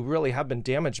people who really have been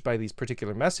damaged by these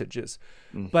particular messages.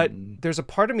 But there's a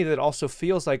part of me that also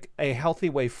feels like a healthy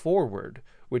way forward,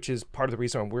 which is part of the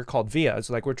reason we're called VIA.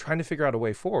 It's like we're trying to figure out a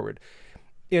way forward,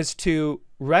 is to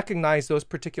recognize those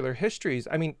particular histories.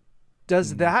 I mean,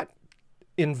 does that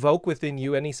invoke within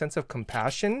you any sense of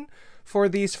compassion for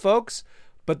these folks?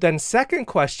 But then second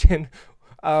question,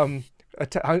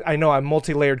 I know I'm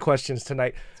multi-layered questions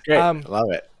tonight. Great.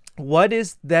 Love it. What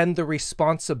is then the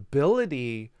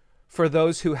responsibility for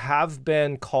those who have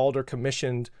been called or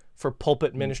commissioned for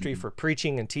pulpit ministry, for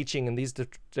preaching and teaching and these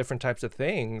different types of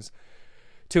things,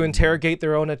 to interrogate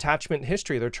their own attachment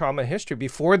history, their trauma history,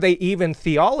 before they even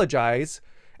theologize?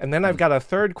 And then I've got a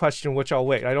third question, which I'll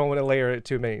wait. I don't want to layer it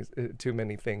too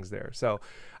many things there. So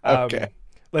okay.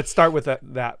 Let's start with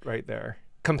that right there.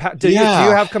 Do you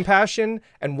have compassion?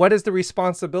 And what is the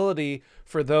responsibility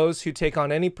for those who take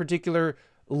on any particular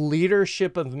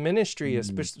leadership of ministry,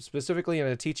 specifically in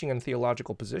a teaching and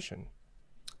theological position?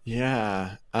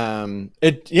 Yeah.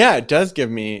 It does give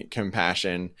me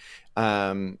compassion.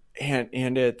 And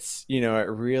it's, it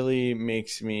really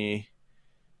makes me,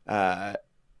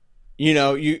 you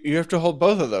have to hold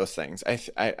both of those things.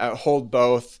 I hold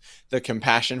both the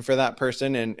compassion for that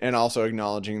person and also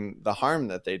acknowledging the harm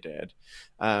that they did.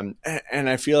 And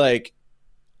I feel like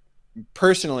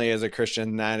personally as a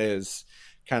Christian, that is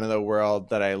kind of the world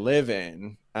that I live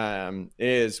in,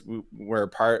 we're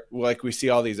part, like we see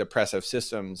all these oppressive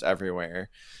systems everywhere.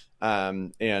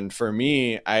 And for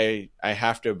me, I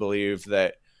have to believe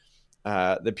that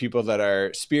the people that are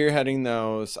spearheading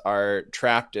those are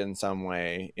trapped in some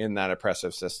way in that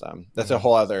oppressive system. That's a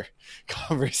whole other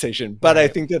conversation, but I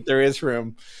think that there is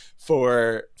room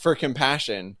for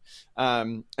compassion.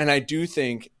 And I do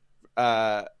think,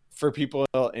 for people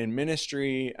in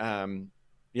ministry,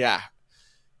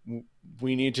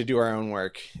 we need to do our own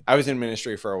work. I was in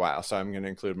ministry for a while, so I'm going to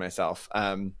include myself.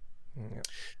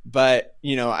 But,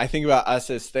 I think about us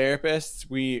as therapists,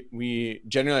 we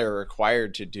generally are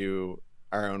required to do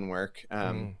our own work.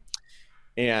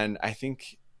 And I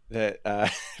think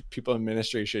that people in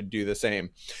ministry should do the same.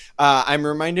 I'm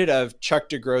reminded of Chuck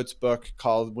DeGroat's book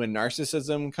called When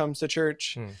Narcissism Comes to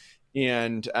Church.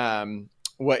 And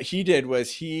what he did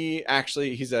was he's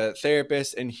a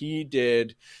therapist, and he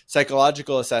did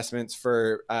psychological assessments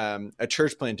for a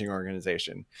church planting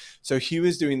organization. So he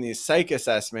was doing these psych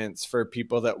assessments for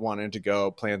people that wanted to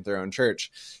go plant their own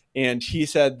church. And he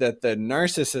said that the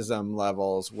narcissism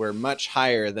levels were much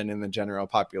higher than in the general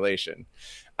population.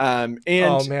 Oh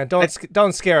man,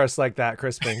 don't scare us like that,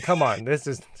 Krispin. Come on, this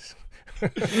is.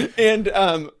 And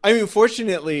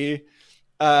fortunately,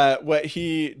 what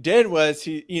he did was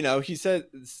he said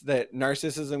that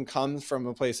narcissism comes from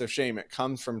a place of shame. It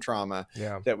comes from trauma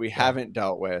that we haven't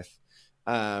dealt with.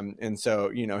 And so,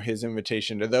 his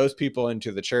invitation to those people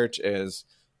into the church is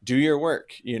do your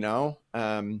work,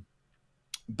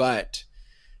 but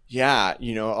a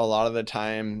lot of the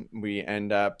time we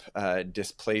end up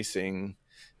displacing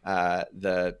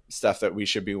the stuff that we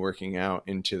should be working out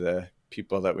into the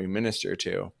people that we minister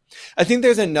to. I think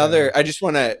there's another, I just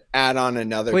want to add on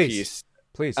another piece.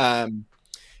 Please.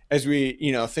 As we,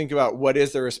 think about what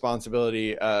is the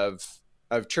responsibility of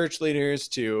church leaders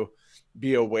to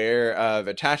be aware of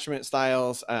attachment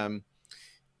styles.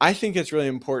 I think it's really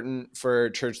important for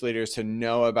church leaders to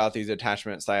know about these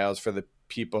attachment styles for the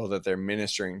people that they're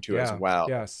ministering to as well.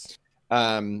 Yes.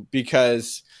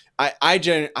 Because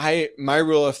my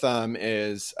rule of thumb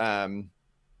is,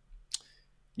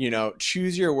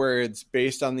 choose your words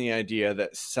based on the idea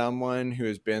that someone who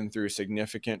has been through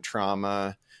significant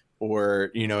trauma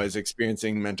or, is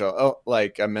experiencing a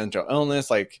mental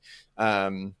illness,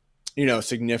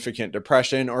 significant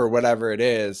depression or whatever it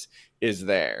is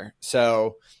there.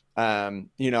 So,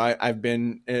 I've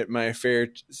been at my fair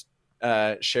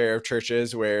share of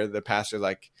churches where the pastor's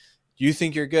like, you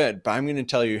think you're good, but I'm going to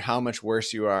tell you how much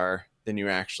worse you are than you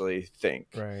actually think.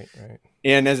 Right.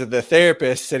 And as the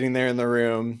therapist sitting there in the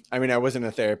room, I wasn't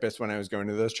a therapist when I was going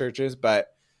to those churches,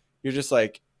 but you're just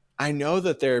like, I know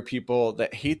that there are people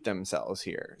that hate themselves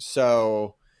here.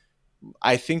 So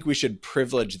I think we should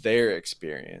privilege their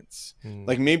experience.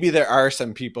 Like maybe there are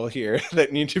some people here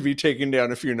that need to be taken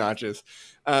down a few notches.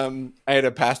 I had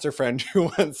a pastor friend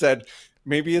who once said,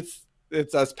 maybe it's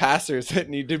it's us pastors that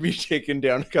need to be taken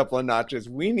down a couple of notches.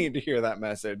 We need to hear that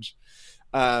message.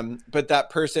 But that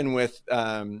person with,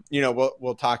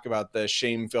 we'll talk about the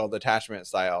shame-filled attachment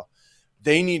style.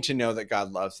 They need to know that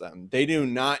God loves them. They do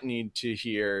not need to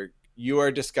hear, you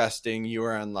are disgusting, you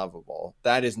are unlovable.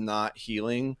 That is not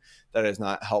healing. That is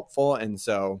not helpful. And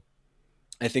so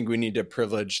I think we need to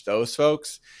privilege those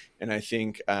folks. And I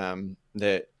think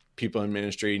that people in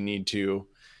ministry need to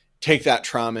take that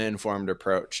trauma-informed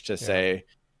approach to say,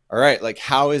 all right, like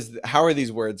how are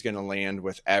these words going to land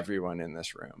with everyone in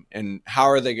this room? And how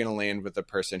are they going to land with the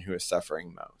person who is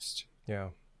suffering most? Yeah.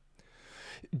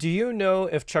 Do you know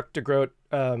if Chuck DeGroat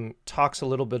talks a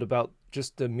little bit about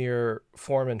just the mere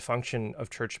form and function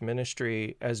of church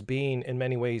ministry as being in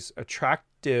many ways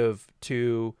attractive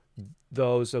to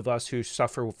those of us who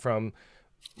suffer from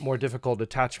more difficult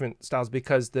attachment styles,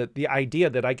 because the idea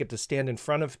that I get to stand in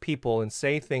front of people and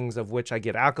say things of which I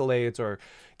get accolades or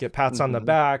get pats on the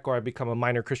back, or I become a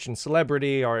minor Christian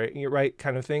celebrity, or right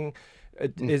kind of thing.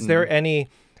 Is there any,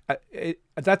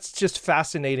 that's just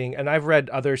fascinating. And I've read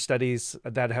other studies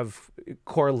that have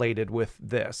correlated with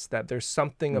this, that there's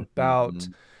something about,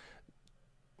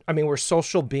 I mean, we're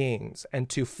social beings, and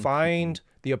to find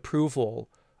the approval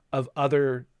of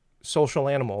other social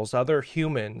animals, other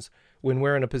humans, when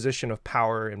we're in a position of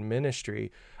power in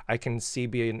ministry, I can see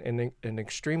being an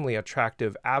extremely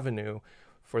attractive avenue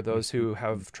for those who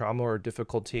have trauma or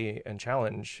difficulty and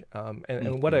challenge.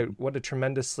 And what a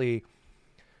tremendously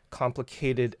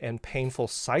complicated and painful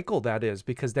cycle that is,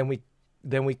 because then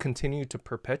we continue to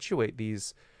perpetuate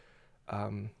these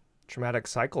traumatic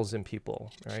cycles in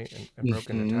people, right? And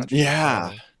broken attachments.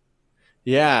 Yeah.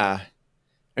 Yeah.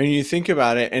 And you think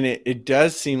about it, and it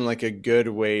does seem like a good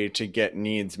way to get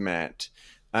needs met,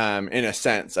 in a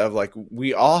sense of like,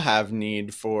 we all have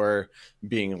need for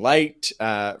being liked,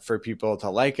 for people to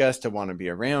like us, to want to be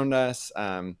around us,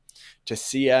 to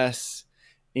see us.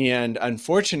 And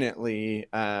unfortunately,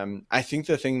 I think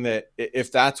the thing that,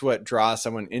 if that's what draws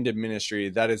someone into ministry,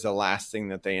 that is the last thing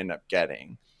that they end up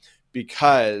getting,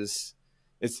 because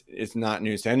it's not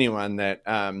news to anyone that,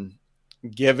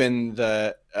 given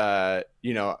the,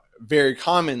 very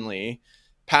commonly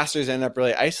pastors end up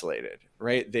really isolated,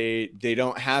 right? They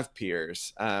don't have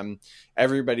peers.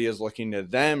 Everybody is looking to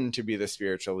them to be the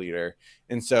spiritual leader.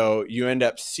 And so you end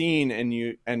up seeing, and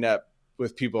you end up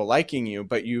with people liking you,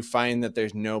 but you find that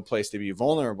there's no place to be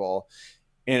vulnerable.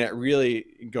 And it really,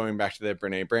 going back to the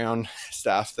Brene Brown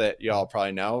stuff that y'all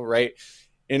probably know, right?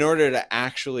 In order to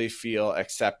actually feel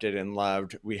accepted and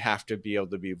loved, we have to be able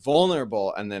to be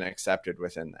vulnerable and then accepted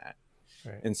within that.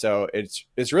 Right. And so it's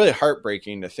really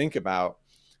heartbreaking to think about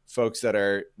folks that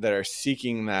are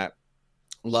seeking that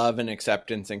love and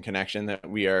acceptance and connection that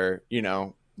we are,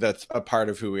 that's a part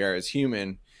of who we are as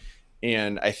human.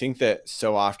 And I think that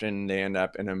so often they end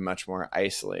up in a much more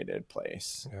isolated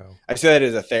place. Yeah. I say that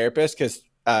as a therapist, because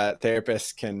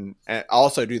therapists can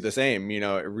also do the same. It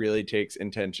really takes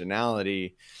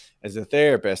intentionality as a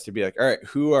therapist to be like, all right,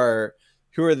 who are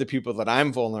the people that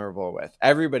I'm vulnerable with?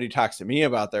 Everybody talks to me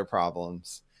about their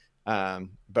problems,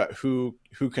 but who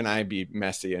can I be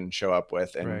messy and show up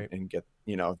with and get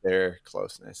their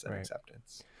closeness and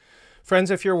acceptance.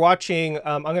 Friends, if you're watching,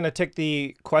 I'm going to take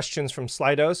the questions from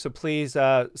Slido, so please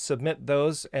submit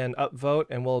those and upvote,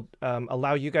 and we'll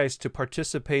allow you guys to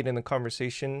participate in the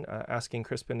conversation, asking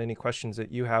Krispin any questions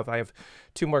that you have. I have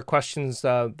 2 more questions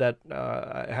that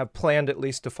I have planned at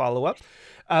least to follow up.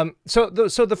 So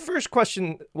the first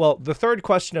question, well, the third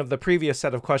question of the previous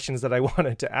set of questions that I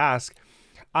wanted to ask,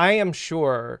 I am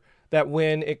sure that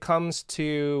when it comes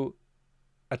to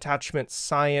attachment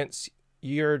science,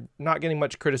 you're not getting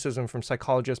much criticism from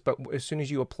psychologists, but as soon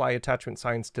as you apply attachment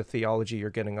science to theology,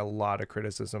 you're getting a lot of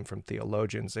criticism from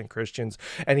theologians and Christians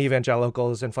and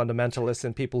evangelicals and fundamentalists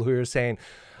and people who are saying,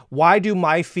 why do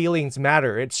my feelings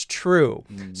matter? It's true.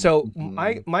 So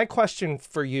my question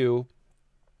for you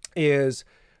is,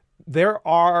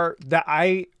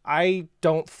 I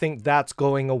don't think that's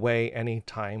going away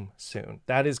anytime soon.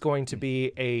 That is going to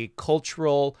be a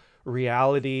cultural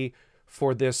reality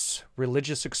for this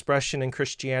religious expression in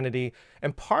Christianity.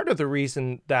 And part of the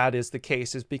reason that is the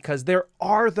case is because there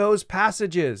are those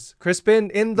passages, Krispin,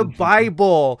 in the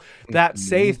Bible that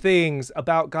say things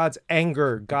about God's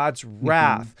anger, God's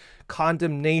wrath,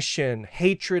 condemnation,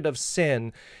 hatred of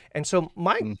sin. And so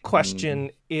my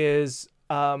question is,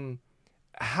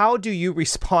 how do you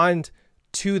respond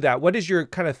to that? What is your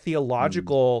kind of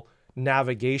theological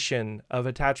navigation of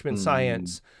attachment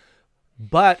science,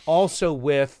 but also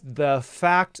with the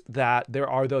fact that there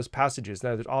are those passages?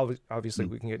 Now, obviously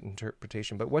we can get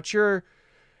interpretation, but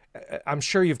I'm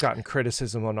sure you've gotten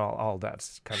criticism on all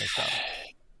that kind of stuff.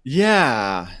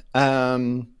 Yeah.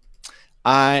 I'm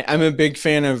a big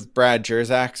fan of Brad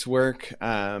Jerzak's work.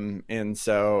 And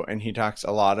he talks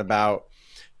a lot about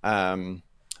um,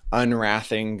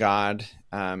 unwrathing God.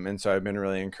 And so I've been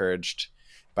really encouraged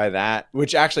by that,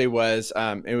 which actually it was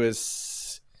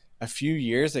a few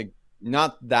years ago,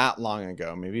 not that long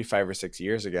ago, maybe 5 or 6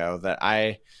 years ago, that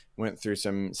I went through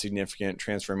some significant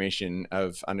transformation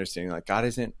of understanding like God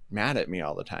isn't mad at me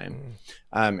all the time.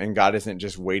 And God isn't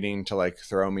just waiting to like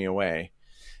throw me away.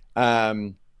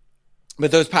 But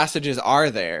those passages are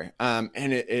there. And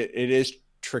it is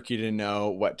tricky to know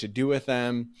what to do with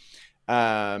them.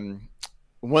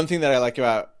 One thing that I like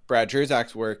about Brad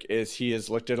Jerzak's work is he has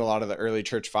looked at a lot of the early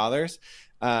church fathers,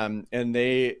 and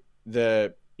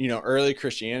early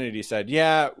Christianity said,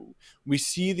 yeah, we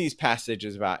see these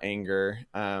passages about anger,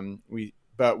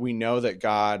 but we know that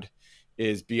God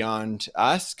is beyond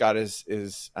us. God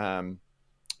is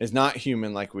not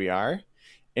human like we are,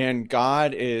 and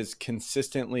God is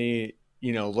consistently,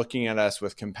 looking at us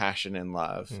with compassion and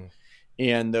love.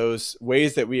 And those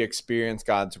ways that we experience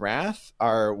God's wrath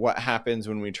are what happens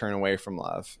when we turn away from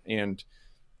love. And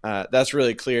that's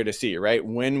really clear to see, right?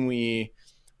 When we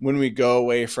go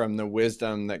away from the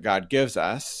wisdom that God gives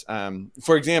us,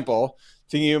 for example,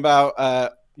 thinking about,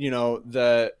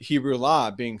 the Hebrew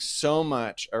law being so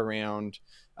much around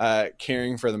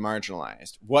caring for the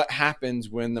marginalized. What happens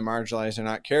when the marginalized are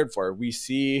not cared for? We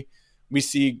see,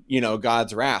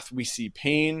 God's wrath. We see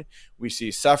pain, we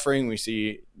see suffering, we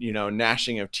see,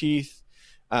 gnashing of teeth.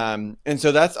 And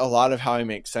so that's a lot of how I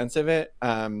make sense of it.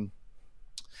 I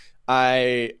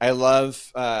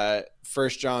love 1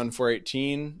 John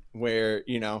 4:18, where,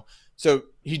 so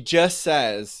he just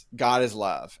says God is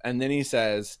love. And then he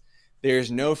says,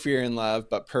 there's no fear in love,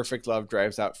 but perfect love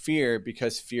drives out fear,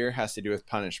 because fear has to do with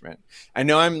punishment. I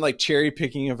know I'm like cherry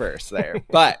picking a verse there,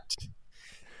 but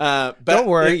don't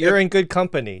worry, you're in good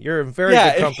company. You're in very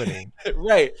good company.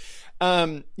 Right.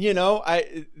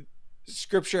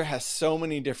 Scripture has so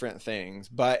many different things,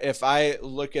 but if I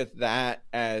look at that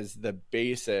as the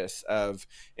basis of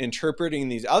interpreting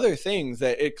these other things,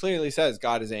 that it clearly says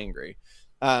God is angry.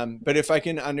 But if I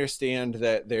can understand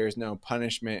that there's no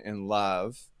punishment in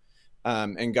love,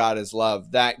 and God is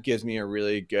love, that gives me a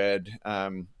really good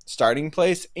starting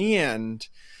place. And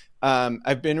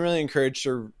I've been really encouraged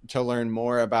to learn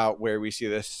more about where we see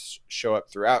this show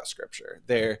up throughout Scripture.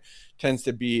 There tends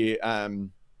to be,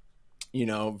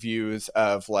 views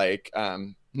of like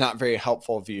not very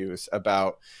helpful views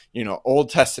about, Old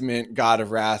Testament God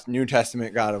of wrath, New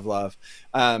Testament God of love.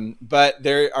 But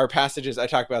there are passages, I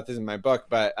talk about this in my book,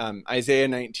 but Isaiah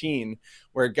 19,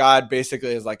 where God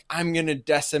basically is like, I'm going to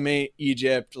decimate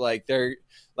Egypt. It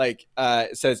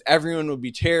says everyone will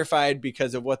be terrified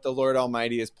because of what the Lord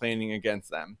Almighty is planning against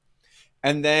them.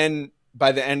 And then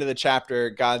by the end of the chapter,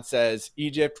 God says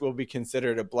Egypt will be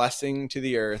considered a blessing to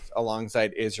the earth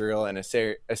alongside Israel and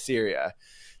Assyria.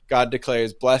 God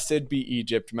declares, blessed be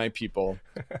Egypt, my people,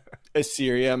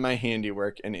 Assyria, my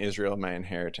handiwork, and Israel, my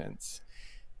inheritance.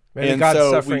 Maybe God's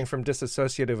suffering from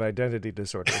dissociative identity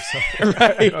disorder.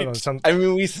 Right.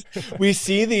 We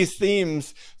see these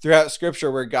themes throughout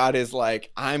Scripture where God is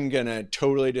like, I'm going to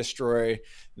totally destroy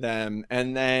them.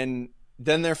 And then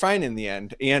they're fine in the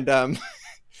end. And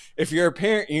if you're a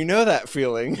parent, you know that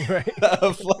feeling, right?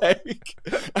 Of like,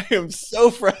 I am so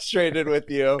frustrated with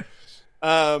you.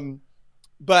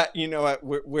 But you know what?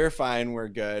 We're fine. We're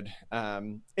good.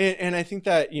 And I think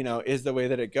that, is the way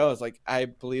that it goes. Like, I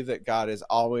believe that God is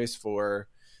always for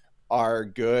our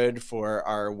good, for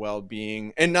our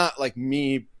well-being, and not like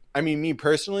me. I mean, me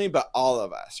personally, but all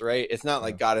of us, right? It's not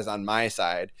like God is on my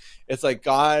side. It's like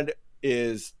God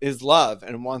is love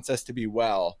and wants us to be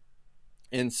well.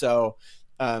 And so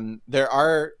there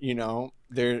are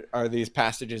these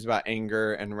passages about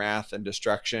anger and wrath and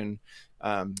destruction.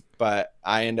 But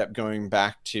I end up going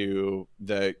back to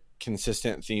the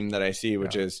consistent theme that I see,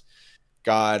 which is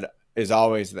God is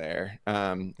always there.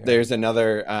 There's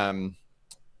another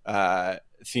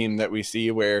theme that we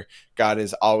see where God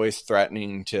is always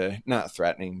not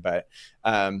threatening, but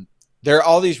there are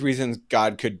all these reasons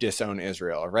God could disown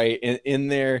Israel, right? In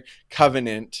their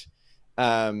covenant,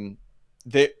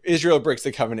 Israel breaks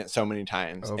the covenant so many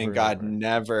times, and God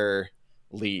never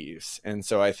leaves. And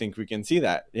so I think we can see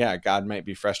that, God might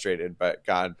be frustrated, but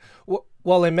God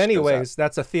well in many ways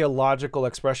that's a theological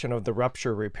expression of the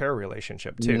rupture repair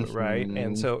relationship too, right?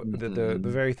 And so the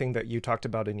very thing that you talked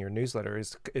about in your newsletter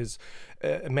is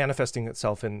manifesting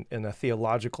itself in a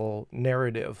theological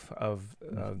narrative of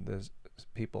the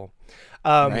people.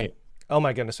 Right. Oh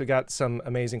my goodness, we got some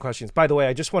amazing questions. By the way,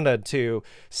 I just wanted to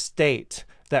state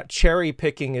that cherry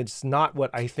picking is not what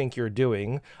I think you're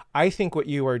doing. I think what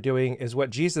you are doing is what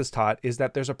Jesus taught, is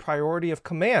that there's a priority of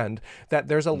command, that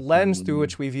there's a lens through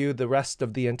which we view the rest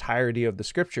of the entirety of the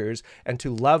scriptures, and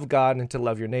to love God and to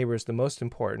love your neighbor is the most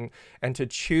important, and to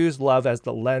choose love as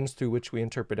the lens through which we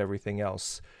interpret everything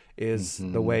else is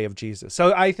the way of Jesus.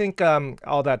 So I think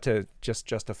all that to just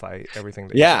justify everything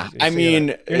that yeah, you I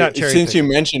mean, you're not cherry since picking.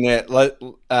 you mentioned it,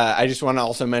 I just want to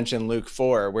also mention Luke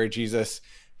 4, where Jesus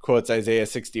quotes Isaiah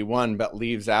 61, but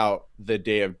leaves out the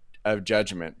day of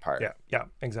judgment part. Yeah,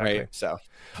 exactly. Right. So,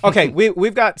 okay,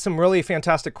 we've got some really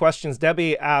fantastic questions.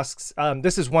 Debbie asks,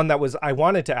 this is one that I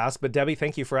wanted to ask, but Debbie,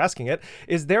 thank you for asking it.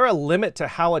 Is there a limit to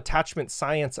how attachment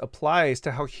science applies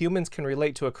to how humans can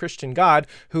relate to a Christian God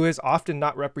who is often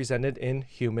not represented in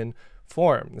human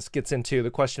form? This gets into the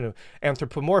question of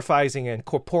anthropomorphizing and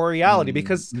corporeality,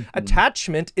 because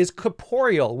attachment is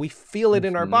corporeal. We feel it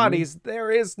in our bodies.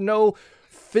 There is no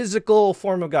physical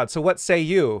form of God. So what say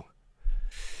you?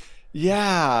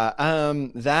 Yeah,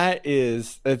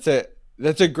 that's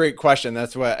a great question.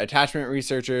 That's what attachment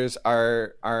researchers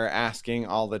are asking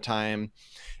all the time.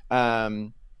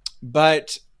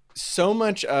 But so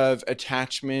much of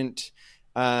attachment,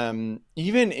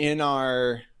 even in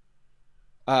our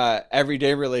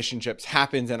everyday relationships,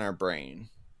 happens in our brain,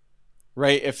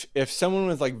 right? If someone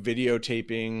was like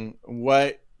videotaping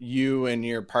what you and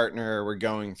your partner were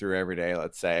going through every day,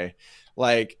 let's say,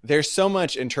 like there's so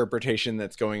much interpretation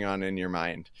that's going on in your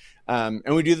mind. And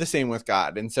we do the same with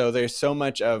God. And so there's so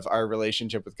much of our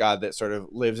relationship with God that sort of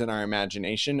lives in our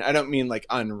imagination. I don't mean like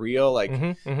unreal, like,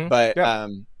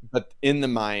 but in the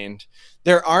mind,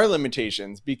 there are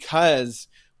limitations because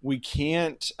we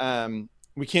can't go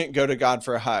to God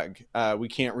for a hug. We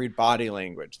can't read body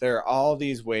language. There are all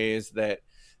these ways that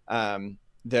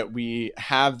we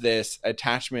have this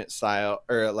attachment style,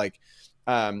 or like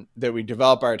that we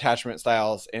develop our attachment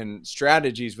styles and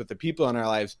strategies with the people in our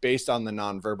lives based on the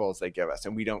nonverbals they give us.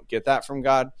 And we don't get that from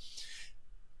God.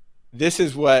 This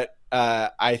is what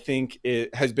I think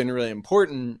it has been really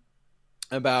important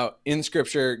about in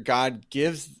Scripture. God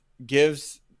gives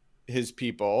his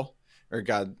people, or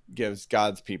God gives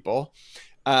God's people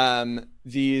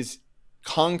these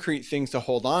concrete things to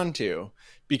hold on to,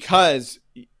 because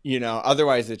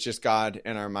otherwise it's just God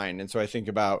in our mind. And so I think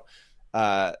about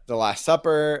the Last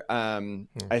Supper.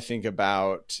 I think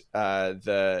about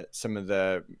some of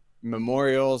the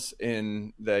memorials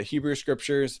in the Hebrew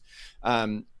scriptures,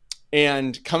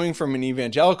 and coming from an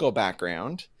evangelical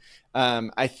background,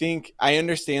 I think I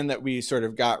understand that we sort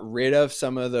of got rid of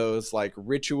some of those like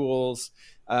rituals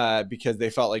because they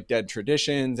felt like dead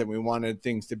traditions, and we wanted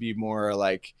things to be more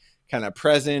like kind of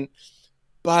present.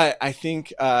 But I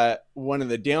think one of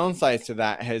the downsides to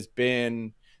that has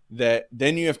been that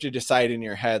then you have to decide in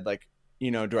your head, like,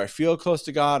 do I feel close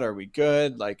to God? Are we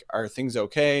good? Like, are things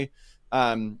okay?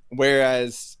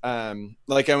 Whereas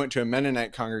like I went to a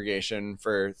Mennonite congregation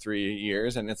for 3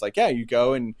 years, and it's like, yeah, you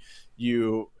go and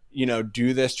you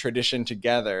do this tradition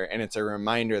together, and it's a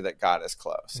reminder that God is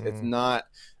close. It's not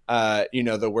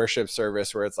the worship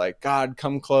service where it's like, God,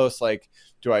 come close. Like,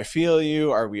 do I feel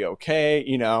you? Are we okay?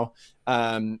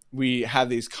 We have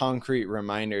these concrete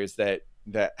reminders that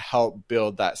help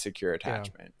build that secure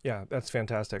attachment. Yeah, that's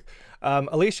fantastic.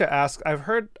 Alicia asks, I've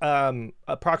heard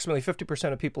approximately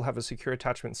 50% of people have a secure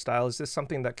attachment style. Is this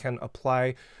something that can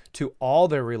apply to all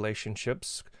their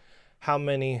relationships? How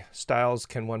many styles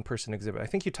can one person exhibit? I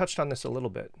think you touched on this a little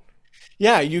bit.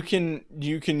 Yeah, you can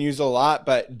use a lot,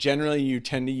 but generally you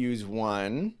tend to use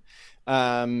one.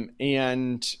 And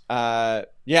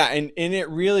it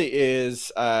really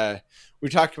is, we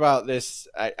talked about this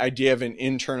idea of an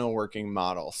internal working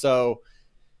model. So,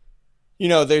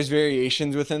 there's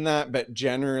variations within that, but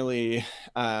generally,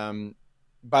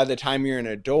 by the time you're an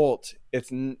adult,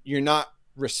 you're not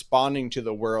responding to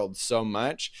the world so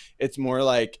much. It's more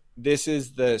like, this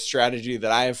is the strategy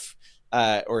that I've,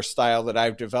 or style that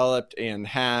I've developed and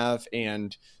have,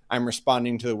 and I'm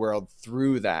responding to the world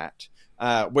through that.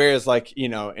 Whereas like,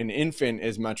 an infant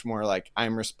is much more like,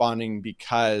 I'm responding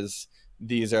because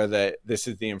this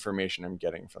is the information I'm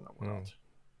getting from the world.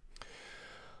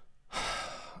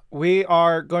 We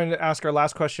are going to ask our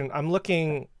last question. I'm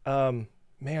looking,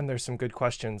 there's some good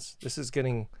questions. This is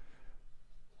getting,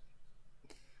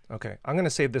 okay. I'm going to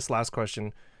save this last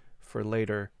question for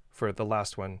later, for the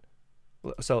last one.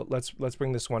 So let's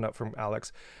bring this one up from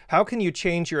Alex. How can you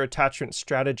change your attachment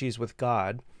strategies with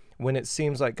God when it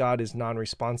seems like God is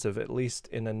non-responsive, at least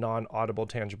in a non-audible,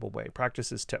 tangible way?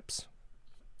 Practices, tips.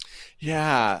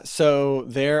 Yeah. So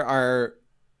there are,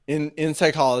 in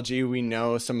psychology, we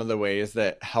know some of the ways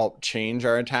that help change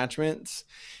our attachments.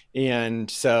 And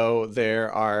so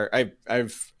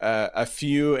I've a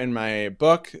few in my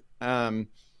book,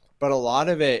 but a lot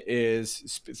of it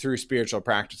is through spiritual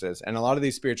practices. And a lot of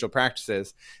these spiritual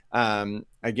practices,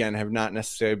 again, have not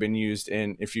necessarily been used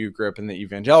if you grew up in the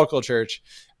evangelical church,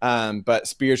 but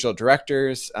spiritual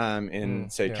directors in,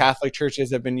 say, Catholic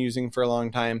churches have been using for a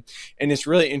long time. And it's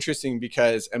really interesting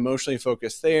because emotionally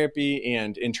focused therapy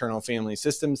and internal family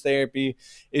systems therapy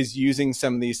is using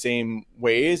some of these same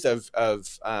ways of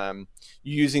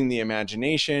using the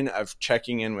imagination, of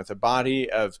checking in with the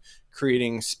body, of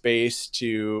creating space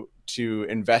to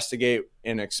investigate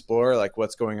and explore like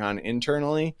what's going on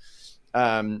internally.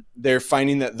 They're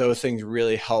finding that those things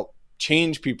really help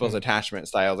change people's attachment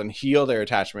styles and heal their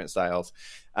attachment styles.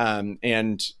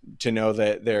 And to know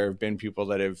that there have been people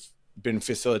that have been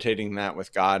facilitating that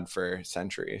with God for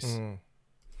centuries.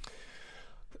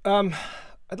 I'd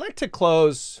like to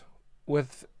close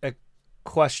with a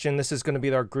question. This is going to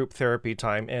be our group therapy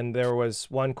time, and there was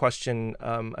one question,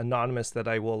 anonymous, that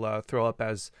I will throw up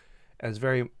as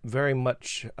very, very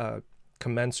much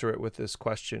commensurate with this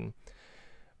question.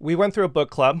 We went through a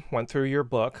book club, went through your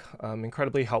book,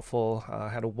 incredibly helpful,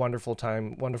 had a wonderful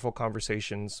time, wonderful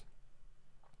conversations.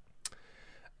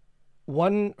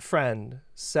 One friend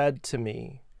said to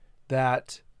me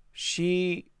that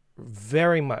she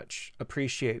very much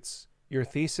appreciates your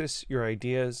thesis, your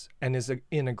ideas, and is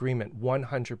in agreement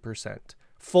 100%,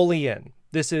 fully in.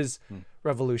 This is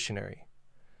revolutionary.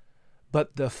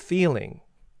 But the feeling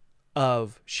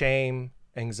of shame,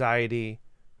 anxiety,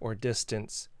 or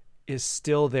distance is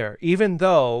still there, even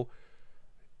though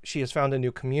she has found a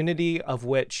new community of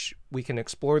which we can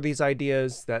explore these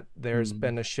ideas, that there's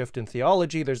been a shift in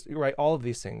theology, there's all of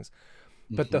these things.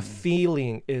 But the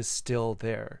feeling is still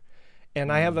there.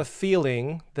 And I have a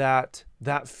feeling that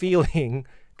feeling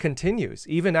continues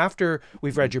even after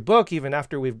we've read your book, even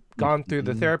after we've gone through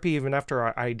the therapy, even after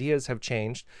our ideas have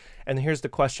changed. And here's the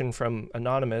question from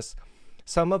Anonymous.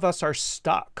 Some of us are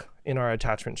stuck in our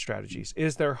attachment strategies.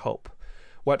 Is there hope?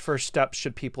 What first steps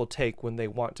should people take when they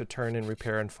want to turn and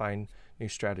repair and find new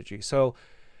strategies? So,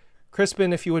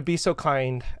 Krispin, if you would be so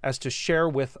kind as to share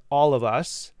with all of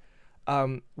us,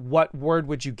 what word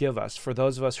would you give us for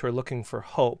those of us who are looking for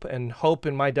hope? And hope,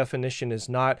 in my definition, is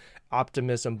not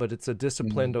optimism, but it's a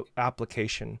disciplined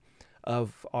application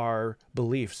of our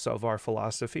beliefs, of our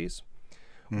philosophies.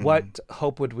 What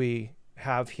hope would we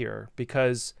have here?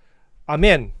 Because I'm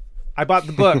in. I bought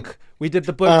the book. We did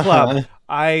the book club.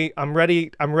 I'm ready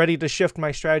to shift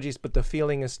my strategies, but the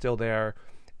feeling is still there,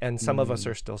 and some of us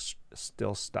are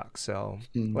still stuck. So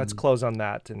let's close on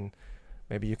that, and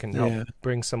maybe you can help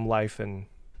bring some life and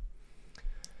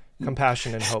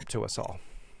compassion and hope to us all.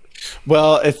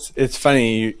 Well, it's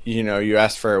funny, you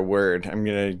asked for a word. I'm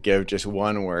going to give just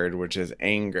one word, which is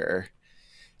anger,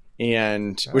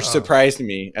 and which surprised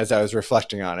me as I was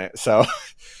reflecting on it. So,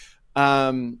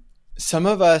 some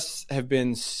of us have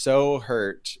been so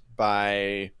hurt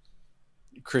by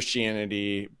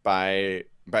Christianity, by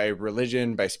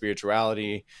religion, by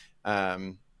spirituality,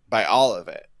 by all of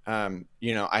it.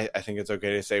 I think it's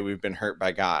okay to say we've been hurt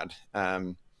by God,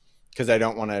 because I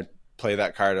don't want to play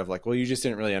that card of like, well, you just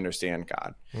didn't really understand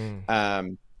God.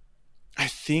 I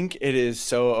think it is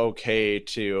so okay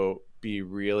to be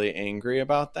really angry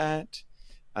about that,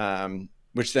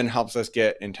 which then helps us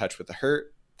get in touch with the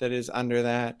hurt that is under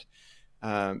that,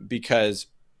 because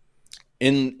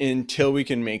until we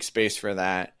can make space for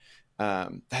that,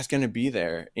 that's going to be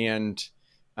there. And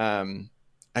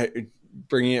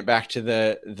bringing it back to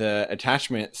the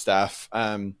attachment stuff,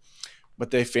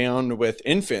 what they found with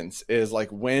infants is like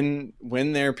when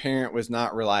their parent was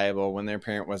not reliable, when their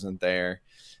parent wasn't there,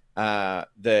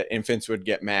 the infants would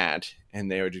get mad,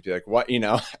 and they would just be like, what,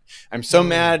 I'm so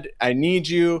mad. I need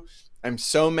you. I'm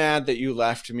so mad that you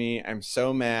left me. I'm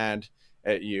so mad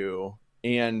at you.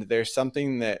 And there's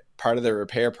something that part of the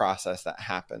repair process that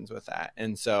happens with that.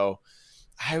 And so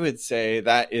I would say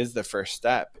that is the first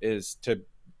step, is to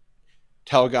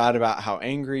tell God about how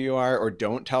angry you are, or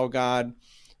don't tell God.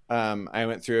 I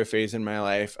went through a phase in my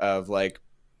life of like,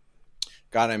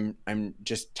 God, I'm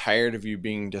just tired of you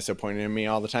being disappointed in me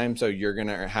all the time. So you're going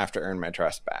to have to earn my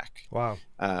trust back. Wow.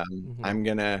 I'm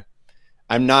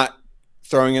not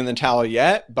throwing in the towel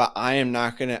yet, but I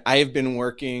have been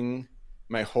working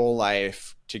my whole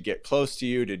life to get close to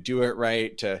you, to do it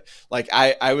right, to like,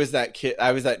 I was that kid,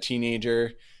 I was that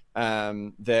teenager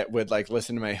that would like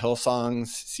listen to my Hillsongs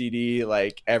CD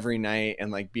like every night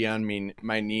and like be on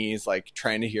my knees, like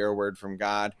trying to hear a word from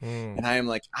God. And I am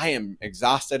like, I am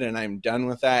exhausted and I'm done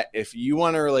with that. If you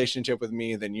want a relationship with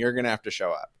me, then you're going to have to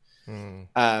show up.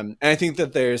 And I think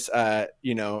that there's,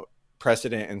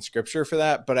 precedent in scripture for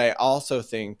that. But I also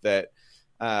think that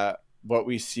what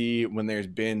we see when there's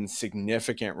been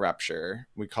significant rupture,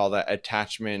 we call that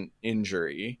attachment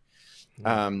injury,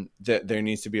 that there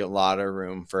needs to be a lot of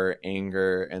room for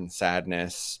anger and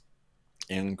sadness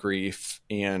and grief,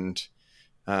 and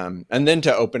then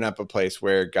to open up a place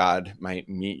where God might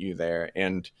meet you there.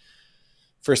 And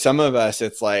for some of us,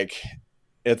 it's like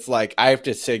I have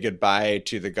to say goodbye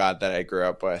to the God that I grew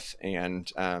up with, and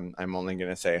I'm only going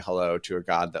to say hello to a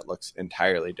God that looks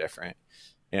entirely different.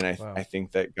 And I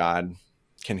think that God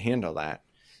can handle that.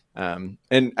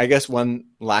 And I guess one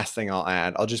last thing I'll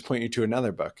add, I'll just point you to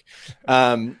another book.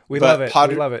 We love it.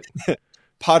 We love it.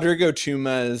 Rodrigo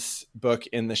Chuma's book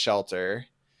In the Shelter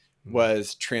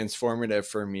was transformative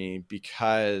for me,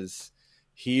 because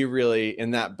he really,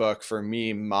 in that book for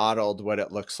me, modeled what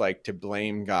it looks like to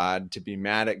blame God, to be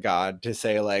mad at God, to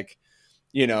say like,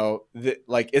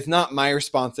 it's not my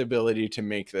responsibility to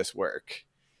make this work.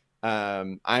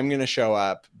 I'm going to show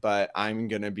up, but I'm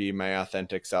going to be my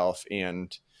authentic self,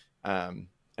 and I'm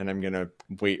going to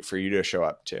wait for you to show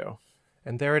up too.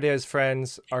 And there it is,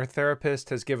 friends. Our therapist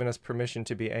has given us permission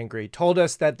to be angry, told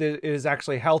us that it is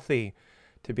actually healthy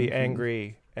to be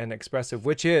angry and expressive,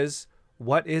 which is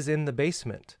what is in the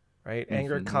basement, right?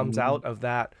 Anger comes out of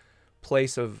that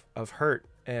place of hurt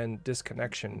and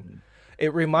disconnection.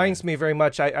 It reminds me very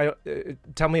much, I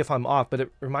tell me if I'm off, but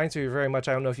it reminds me very much,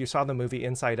 I don't know if you saw the movie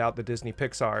Inside Out, the Disney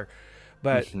Pixar,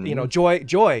 but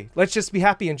joy, let's just be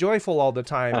happy and joyful all the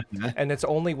time. And it's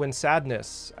only when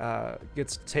sadness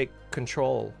gets to take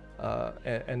control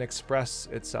and express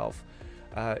itself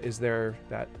is there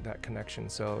that connection.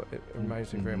 So it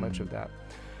reminds me very much of that.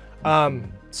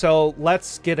 So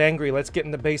let's get angry, let's get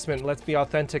in the basement, let's be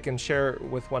authentic and share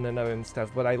with one another and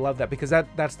stuff. But I love that, because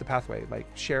that's the pathway, like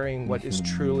sharing what is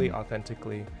truly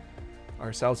authentically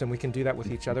ourselves. And we can do that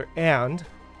with each other. And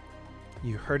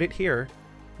you heard it here,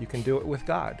 you can do it with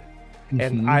God.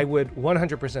 And I would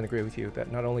 100% agree with you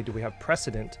that not only do we have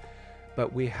precedent,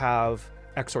 but we have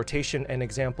exhortation and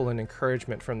example and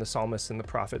encouragement from the psalmists and the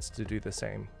prophets to do the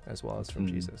same, as well as from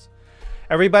Jesus.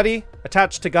 Everybody,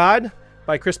 Attached to God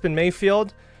by Krispin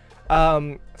Mayfield.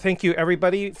 Thank you,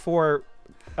 everybody, for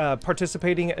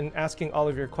participating and asking all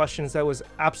of your questions. That was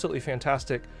absolutely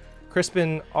fantastic.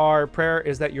 Krispin, our prayer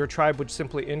is that your tribe would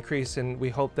simply increase, and we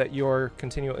hope that your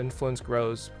continual influence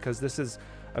grows, because this is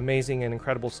amazing and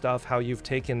incredible stuff, how you've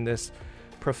taken this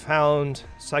profound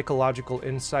psychological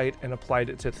insight and applied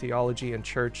it to theology and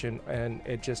church, and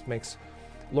it just makes,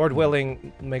 Lord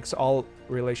willing, makes all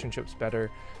relationships better.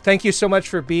 Thank you so much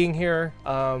for being here.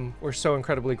 We're so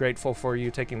incredibly grateful for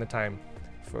you taking the time.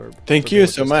 Thank you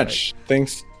so much.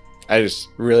 Thanks. I just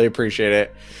really appreciate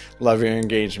it. Love your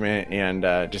engagement, and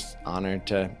just honored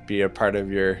to be a part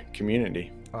of your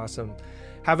community. Awesome.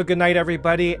 Have a good night,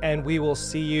 everybody, and we will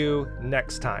see you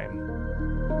next time.